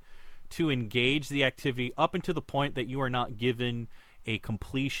allowed to engage the activity up until the point that you are not given a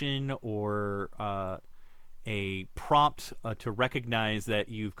completion or a prompt to recognize that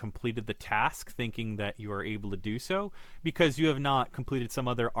you've completed the task, thinking that you are able to do so because you have not completed some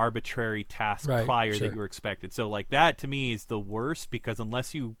other arbitrary task prior that you were expected. So, like, that to me is the worst because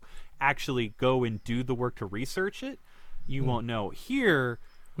unless you actually go and do the work to research it, you won't know. Here,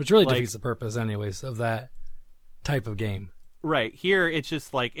 which really defeats the purpose anyways of that type of game. Right. Here, it's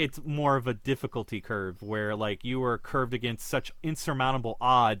just, like, it's more of a difficulty curve where, like, you are curved against such insurmountable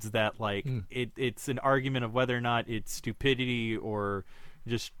odds that, like, it's an argument of whether or not it's stupidity or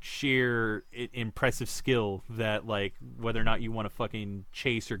just sheer impressive skill that, like, whether or not you want to fucking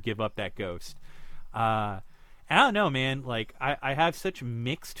chase or give up that ghost. And I don't know, man. Like, I have such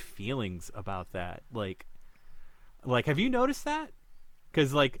mixed feelings about that. Like, have you noticed that?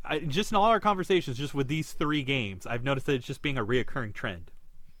 Because, like, just in all our conversations, just with these three games, I've noticed that it's just being a reoccurring trend.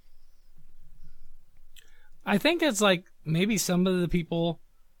 I think it's, like, maybe some of the people,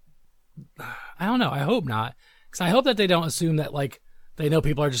 I don't know, I hope not. Because I hope that they don't assume that, like, they know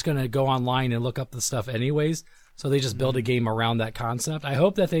people are just going to go online and look up the stuff anyways, so they just build a game around that concept. I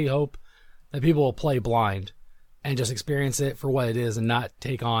hope that they hope that people will play blind and just experience it for what it is and not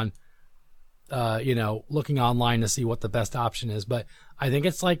take on looking online to see what the best option is. But I think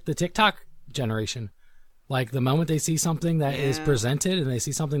it's like the TikTok generation. Like, the moment they see something that is presented and they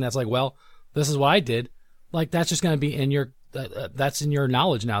see something that's like, well, this is what I did, like, that's just going to be in your, that's in your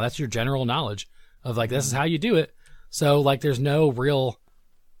knowledge now. That's your general knowledge of, like, this is how you do it. So, like, there's no real,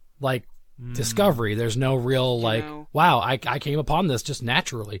 like, discovery. There's no real, like, wow, I came upon this just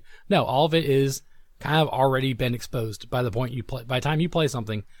naturally. No, all of it is kind of already been exposed by the point you play. By the time you play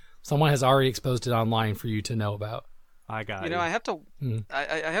something, someone has already exposed it online for you to know about. I got it. I have to,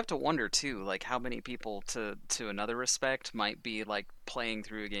 I have to wonder too, like, how many people, to another respect, might be, like, playing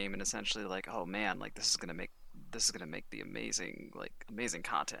through a game and essentially like, oh man, like, this is gonna make the amazing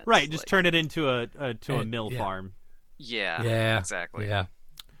content. Right, just like, turn it into a mill farm. Yeah, exactly. Yeah.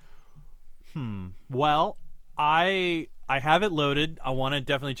 Well, I I have it loaded. I want to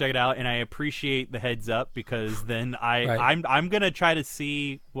definitely check it out, and I appreciate the heads up because then I'm gonna try to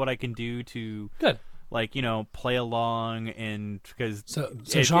see what I can do to Good. like play along and because So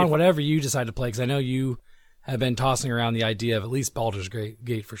Sean, whatever you decide to play, because I know you have been tossing around the idea of at least Baldur's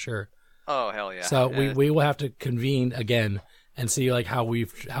Gate for sure. Oh hell yeah! So we will have to convene again and see like how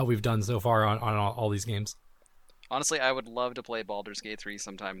we've done so far on all these games. Honestly, I would love to play Baldur's Gate 3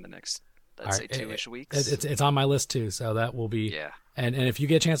 sometime in the next, I'd say, 2-ish weeks. It's on my list too, so that will be. Yeah. And if you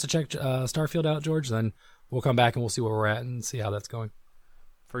get a chance to check Starfield out, George, then we'll come back and we'll see where we're at and see how that's going.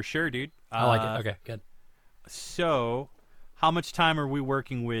 For sure, dude. I like it. Okay, good. So, how much time are we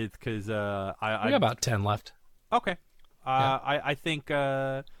working with? Because we got about 10 left. Okay. Yeah. I think.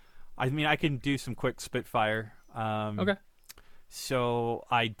 I mean, I can do some quick spitfire. Okay. So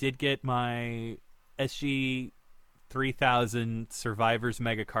I did get my SG 3000 Survivors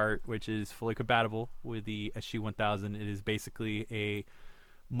Mega Cart, which is fully compatible with the SG 1000. It is basically a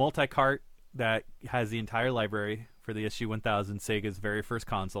multi-cart that has the entire library for the SG 1000, Sega's very first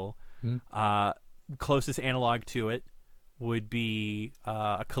console. Closest analog to it would be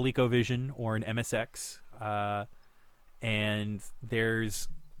a ColecoVision or an MSX. And there's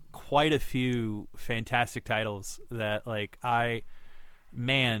quite a few fantastic titles that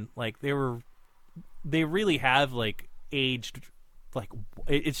they really have aged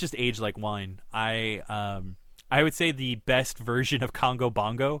it's just aged like wine. I would say the best version of Congo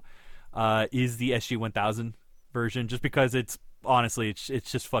Bongo is the SG 1000 version, just because it's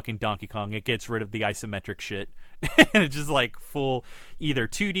just fucking Donkey Kong. It gets rid of the isometric shit and it's just full either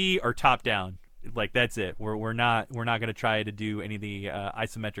 2D or top down. That's it. We're not gonna try to do any of the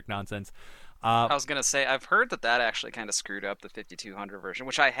isometric nonsense. I was gonna say I've heard that actually kind of screwed up the 5200 version,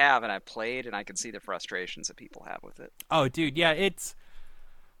 which I have and I played, and I can see the frustrations that people have with it. Oh, dude, yeah, it's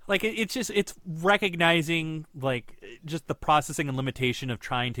it's recognizing just the processing and limitation of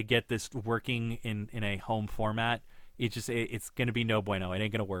trying to get this working in a home format. It's gonna be no bueno. It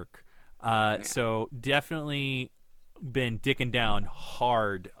ain't gonna work. So definitely been dicking down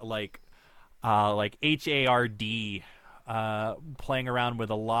hard HARD, playing around with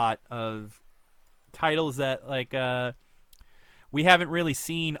a lot of titles that we haven't really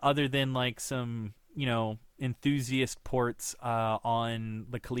seen other than some enthusiast ports on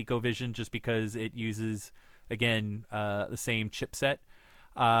the ColecoVision, just because it uses again the same chipset.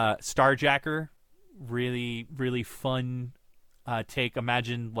 Starjacker, really really fun take.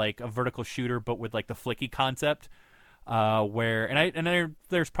 Imagine a vertical shooter but with the flicky concept.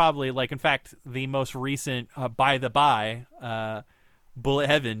 There's probably in fact the most recent Bullet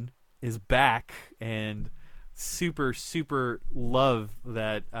Heaven is back, and super love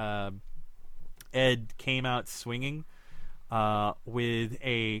that Ed came out swinging with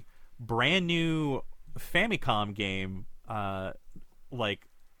a brand new Famicom game.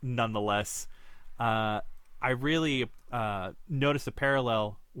 Nonetheless, I really noticed a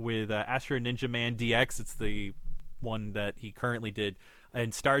parallel with Astro Ninja Man DX. It's the one that he currently did,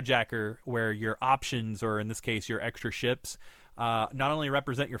 and Starjacker, where your options, or in this case your extra ships, not only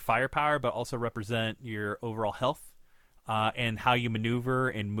represent your firepower but also represent your overall health and how you maneuver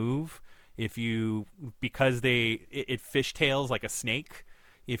and move. Because it fishtails like a snake,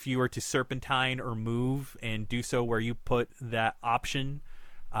 if you were to serpentine or move and do so where you put that option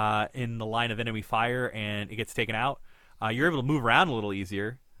in the line of enemy fire and it gets taken out, you're able to move around a little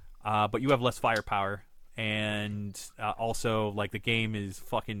easier, but you have less firepower. And also the game is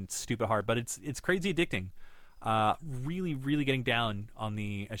fucking stupid hard, but it's crazy addicting. Really really getting down on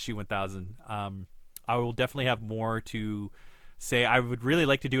the SG 1000. I will definitely have more to say. I would really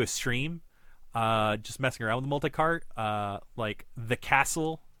like to do a stream just messing around with the multi-cart. The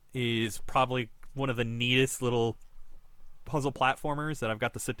castle is probably one of the neatest little puzzle platformers that I've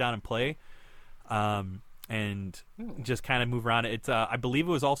got to sit down and play. And just kind of move around. It's I believe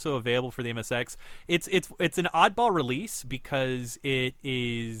it was also available for the MSX. It's an oddball release because it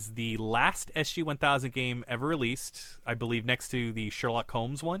is the last SG 1000 game ever released, I believe, next to the Sherlock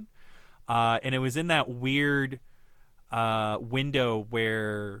Holmes one, and it was in that weird window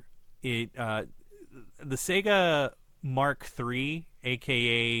where the Sega Mark III,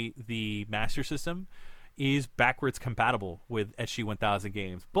 aka the Master System, is backwards compatible with SG 1000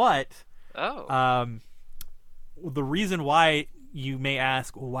 games, but the reason why you may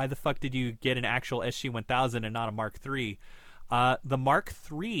ask, well, why the fuck did you get an actual SG 1000 and not a Mark III? The Mark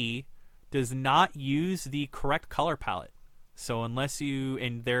III does not use the correct color palette. So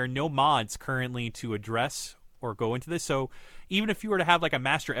and there are no mods currently to address or go into this. So even if you were to have a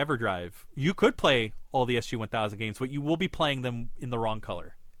Master EverDrive, you could play all the SG 1000 games, but you will be playing them in the wrong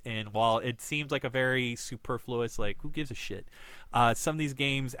color. And while it seems like a very superfluous, like, who gives a shit? Some of these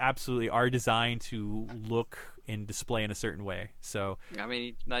games absolutely are designed to look and display in a certain way. So, I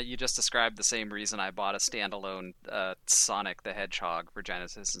mean, you just described the same reason I bought a standalone Sonic the Hedgehog for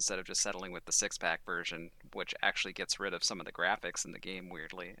Genesis instead of just settling with the 6-pack version, which actually gets rid of some of the graphics in the game,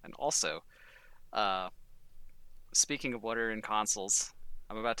 weirdly. And also, speaking of what are in consoles,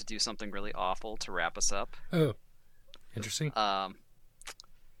 I'm about to do something really awful to wrap us up. Oh, interesting.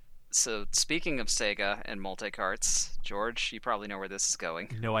 So, speaking of Sega and multi-carts, George, you probably know where this is going.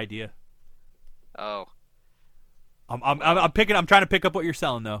 no idea. Oh. I'm trying to pick up what you're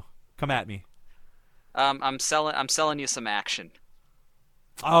selling, though. Come at me. I'm selling you some action.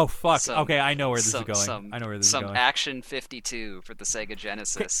 Oh, fuck. Okay, I know where this is going. Some going. Action 52 for the Sega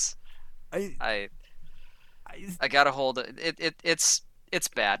Genesis. I got a hold of it. It's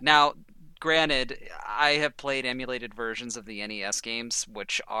bad. Now, granted, I have played emulated versions of the NES games,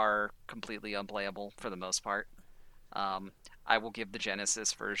 which are completely unplayable for the most part. I will give the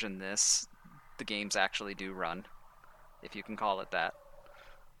Genesis version this. The games actually do run, if you can call it that.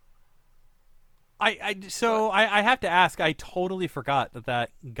 I have to ask. I totally forgot that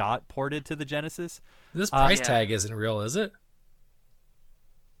got ported to the Genesis. This price tag isn't real, is it?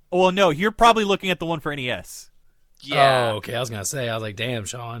 Well, no. You're probably looking at the one for NES. Yeah. Oh, okay. I was gonna say. I was like, damn,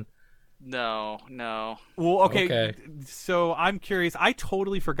 Sean. No. Well, okay. So I'm curious. I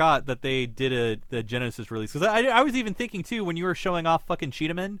totally forgot that they did the Genesis release, because I was even thinking too when you were showing off fucking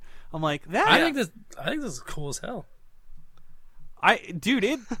Cheetah. I'm like, that. I think this is cool as hell. Dude,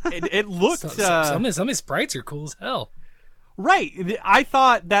 it looked. Some of these sprites are cool as hell. Right. I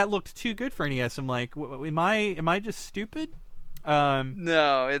thought that looked too good for NES. I'm like, am I just stupid?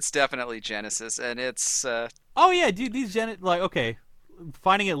 No, it's definitely Genesis, and it's. Oh yeah, dude. These okay.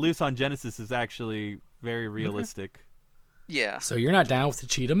 Finding it loose on Genesis is actually very realistic. Yeah. So you're not down with the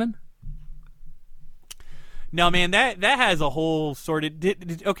Cheetahman? No, man, that has a whole sort of.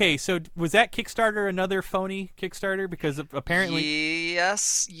 Okay, so was that Kickstarter another phony Kickstarter? Because apparently,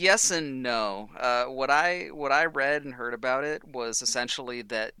 yes, and no. What I read and heard about it was essentially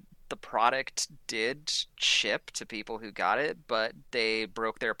that the product did ship to people who got it, but they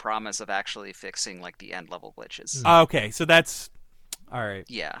broke their promise of actually fixing like the end level glitches. Okay, so that's. All right.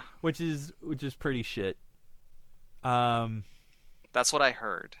 Yeah. Which is pretty shit. That's what I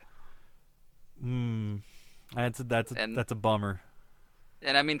heard. That's a bummer.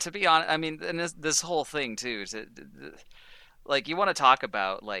 And I mean, to be honest, and this whole thing too, like you want to talk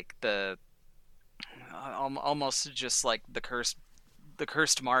about like the almost just like the cursed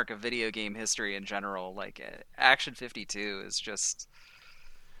mark of video game history in general. Like Action 52 is just.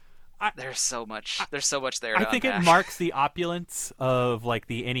 There's so much there. I think it marks the opulence of like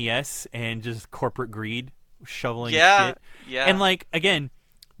the NES and just corporate greed shoveling shit. Yeah. And like again,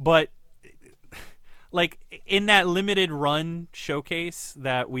 but like in that limited run showcase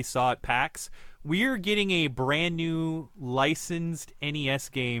that we saw at PAX, we're getting a brand new licensed NES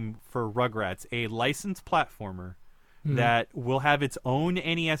game for Rugrats, a licensed platformer that will have its own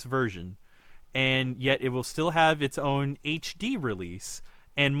NES version, and yet it will still have its own HD release.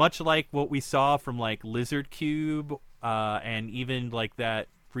 And much like what we saw from like Lizard Cube and even like that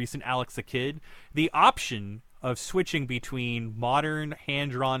recent Alex the Kid, the option of switching between modern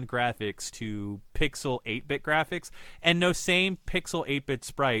hand-drawn graphics to pixel 8-bit graphics, and those same pixel 8-bit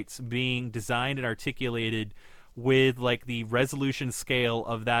sprites being designed and articulated with like the resolution scale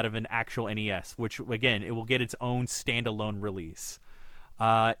of that of an actual NES, which again, it will get its own standalone release.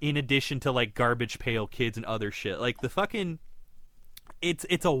 In addition to like Garbage Pail Kids and other shit. Like the fucking...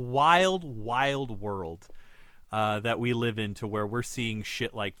 It's a wild world that we live in, to where we're seeing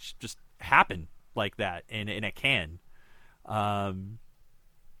shit like just happen like that, and it can. So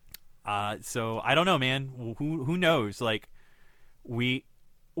I don't know, man. Who knows? Like we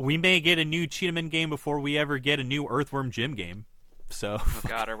may get a new Cheetahman game before we ever get a new Earthworm Jim game. So oh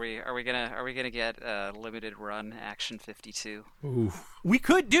God, are we gonna get limited run Action 52? Oof. We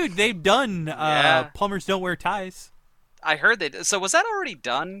could, dude. They've done Plumbers Don't Wear Ties. I heard they did. So was that already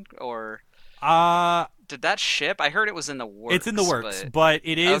done, or did that ship? I heard it was in the works. It's in the works, but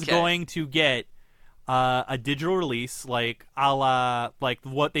it is going to get a digital release, like a la like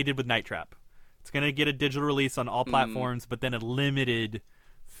what they did with Night Trap. It's going to get a digital release on all platforms, but then a limited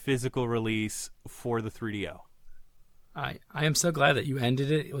physical release for the 3DO. I am so glad that you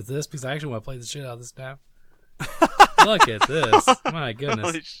ended it with this, because I actually want to play the shit out of this now. Look at this. My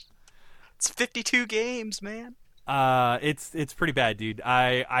goodness. It's 52 games, man. It's pretty bad, dude.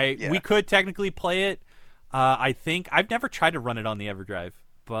 We could technically play it. I think I've never tried to run it on the EverDrive,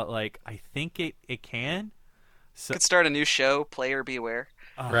 but like I think it can. So could start a new show, Player Beware.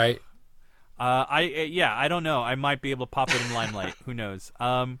 right? I don't know. I might be able to pop it in Limelight. Who knows?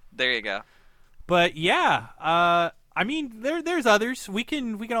 There you go. But yeah, I mean, there's others. We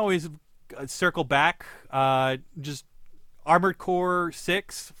can always circle back. Just Armored Core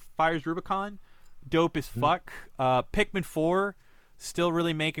 6, Fires Rubicon, dope as fuck. Pikmin 4, still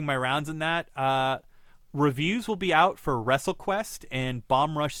really making my rounds in that. Reviews will be out for WrestleQuest and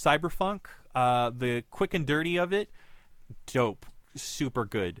Bomb Rush Cyberpunk. The quick and dirty of it, dope, super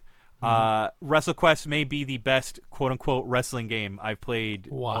good. WrestleQuest may be the best quote unquote wrestling game I've played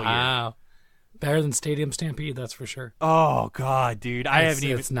all year. Wow. Better than Stadium Stampede, that's for sure. Oh god, dude, I haven't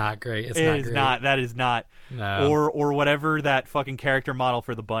even. It's not great. It's It not is great. not. That is not. No. Or whatever that fucking character model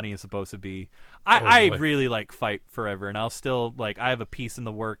for the bunny is supposed to be. I boy. really like Fight Forever, and I'll still like. I have a piece in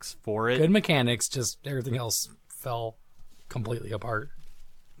the works for it. Good mechanics, just everything else fell completely apart.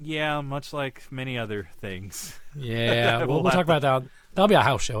 Yeah, much like many other things. Yeah, we'll talk about that. That'll be a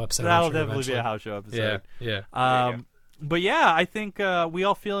house show episode. That'll I'm sure, definitely be a eventually. house show episode. Yeah. But yeah, I think we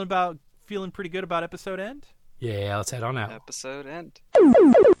all feeling pretty good about episode end. Yeah, let's head on out. Episode end.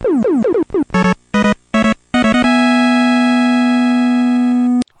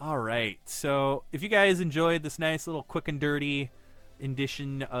 All right. So if you guys enjoyed this nice little quick and dirty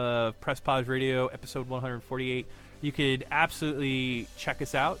edition of Press Pause Radio, episode 148, you could absolutely check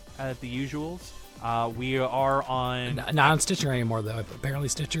us out at the usuals. We are on. Not on Stitcher anymore, though. Apparently,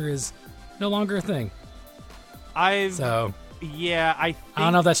 Stitcher is no longer a thing. So I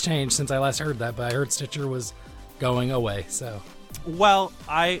don't know if that's changed since I last heard that, but I heard Stitcher was going away. So Well,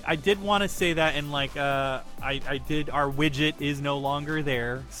 I did want to say that, and like I did. Our widget is no longer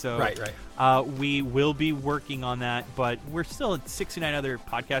there, so right. We will be working on that, but we're still at 69 other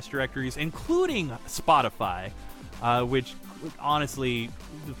podcast directories, including Spotify, which honestly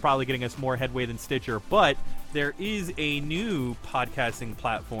is probably getting us more headway than Stitcher. But there is a new podcasting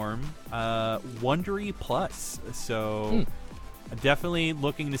platform, Wondery Plus. So definitely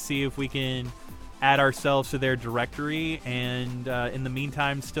looking to see if we can add ourselves to their directory, and in the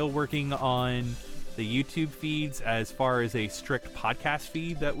meantime, still working on the YouTube feeds as far as a strict podcast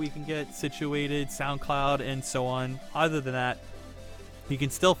feed that we can get situated, SoundCloud, and so on. Other than that, you can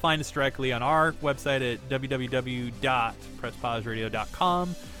still find us directly on our website at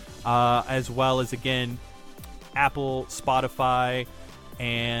www.presspauseradio.com, as well as, again, Apple, Spotify,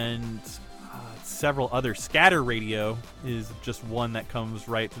 and several other. Scatter Radio is just one that comes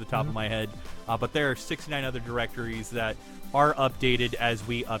right to the top of my head. But there are 69 other directories that are updated as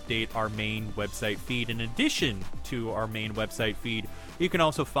we update our main website feed. In addition to our main website feed, you can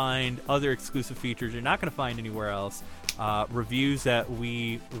also find other exclusive features you're not going to find anywhere else. Reviews that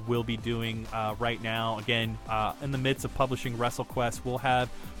we will be doing right now. Again, in the midst of publishing WrestleQuest, we'll have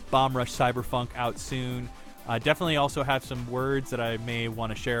Bomb Rush Cyberpunk out soon. Definitely also have some words that I may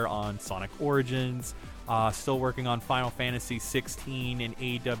want to share on Sonic Origins. Still working on Final Fantasy 16 and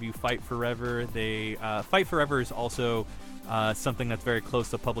AEW Fight Forever. Fight Forever is also something that's very close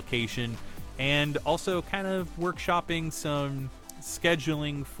to publication, and also kind of workshopping some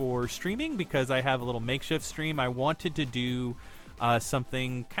scheduling for streaming, because I have a little makeshift stream. I wanted to do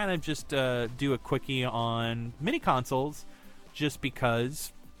something kind of just do a quickie on mini consoles, just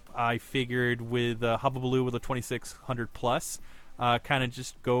because I figured with Hubbabaloo with a 2600 plus, kind of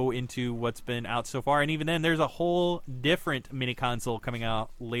just go into what's been out so far. And even then, there's a whole different mini console coming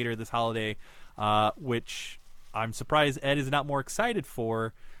out later this holiday, which I'm surprised Ed is not more excited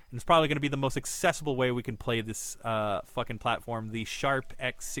for. And it's probably going to be the most accessible way we can play this fucking platform, the Sharp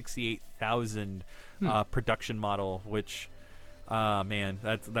X68000 production model, which, man,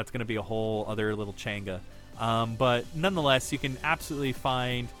 that's going to be a whole other little changa. But nonetheless, you can absolutely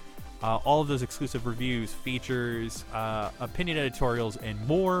find all of those exclusive reviews, features, opinion editorials, and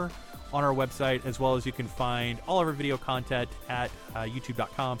more on our website, as well as you can find all of our video content at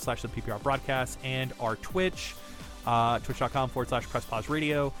youtube.com/the broadcast and our Twitch,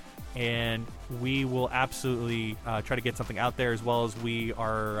 twitch.com/PressPauseRadio. And we will absolutely try to get something out there, as well as we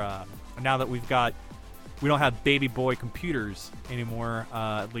are, now that we don't have baby boy computers anymore.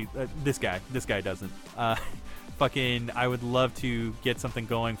 At least this guy doesn't. I would love to get something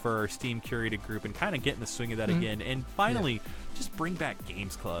going for our Steam curated group and kind of get in the swing of that again. And finally, just bring back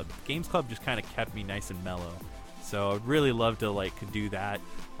Games Club. Games Club just kind of kept me nice and mellow. So I'd really love to do that.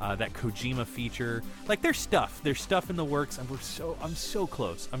 That Kojima feature. There's stuff in the works, and I'm so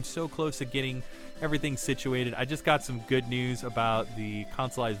close. I'm so close to getting everything situated. I just got some good news about the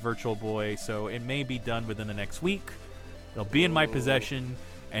consoleized Virtual Boy, so it may be done within the next week. It'll be in my possession,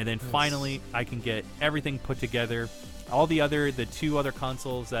 and then finally I can get everything put together. The two other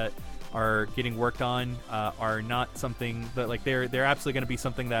consoles that are getting worked on are not something that like they're absolutely going to be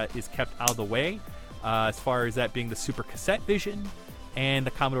something that is kept out of the way. As far as that being the Super Cassette Vision and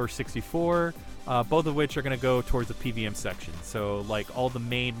the Commodore 64, both of which are going to go towards the PVM section. So like all the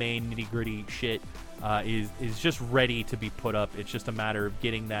main nitty gritty shit is just ready to be put up. It's just a matter of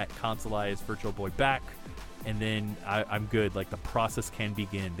getting that consoleized Virtual Boy back, and then I'm good. Like the process can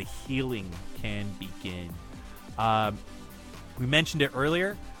begin, the healing can begin. We mentioned it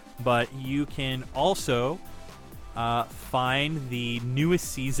earlier, but you can also find the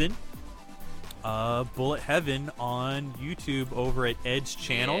newest season Bullet Heaven on YouTube over at Ed's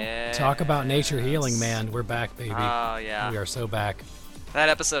channel. Yeah. Talk about nature healing, man. We're back, baby. Oh yeah, We are so back. that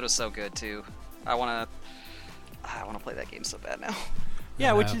episode was so good too. I wanna play that game so bad now.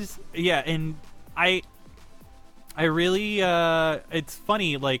 Yeah, which is and I really it's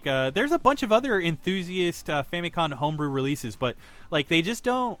funny, like there's a bunch of other enthusiast Famicom homebrew releases, but like they just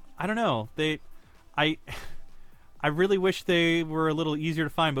don't, I don't know, I really wish they were a little easier to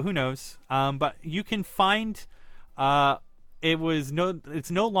find, but who knows. But you can find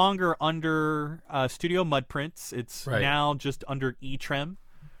it's no longer under Studio Mudprints. It's now just under Etrem.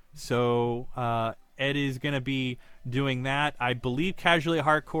 So Ed is going to be doing that. I believe Casually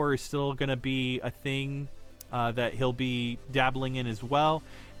Hardcore is still going to be a thing that he'll be dabbling in as well.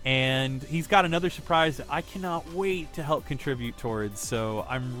 And he's got another surprise that I cannot wait to help contribute towards. So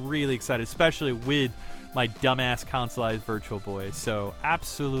I'm really excited, especially with my dumbass consoleized Virtual Boy. So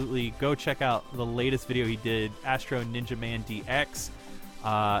absolutely go check out the latest video he did, Astro Ninja Man DX.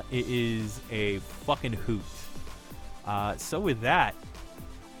 It is a fucking hoot. So with that,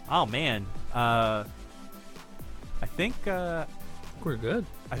 oh man, I think We're good.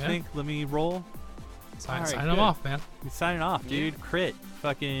 I think let me roll. Sign Alright, them good. off, man. We're signing off, dude. Crit,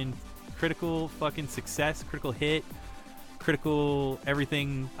 fucking critical, fucking success, critical hit, critical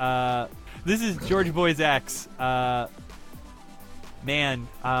everything. This is George Boys X. Man,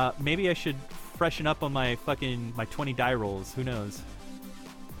 maybe I should freshen up on my 20 die rolls. Who knows?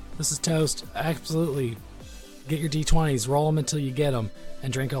 This is Toast. Absolutely. Get your D20s, roll them until you get them,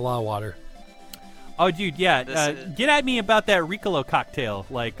 and drink a lot of water. Oh, dude, yeah. Get at me about that Riccolo cocktail.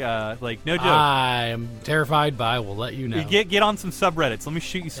 Like no joke. I am terrified, but I will let you know. Get on some subreddits. Let me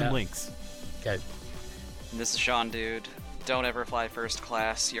shoot you some links. Okay. This is Sean, dude. Don't ever fly first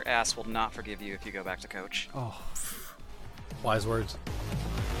class. Your ass will not forgive you if you go back to coach. Oh. Wise words.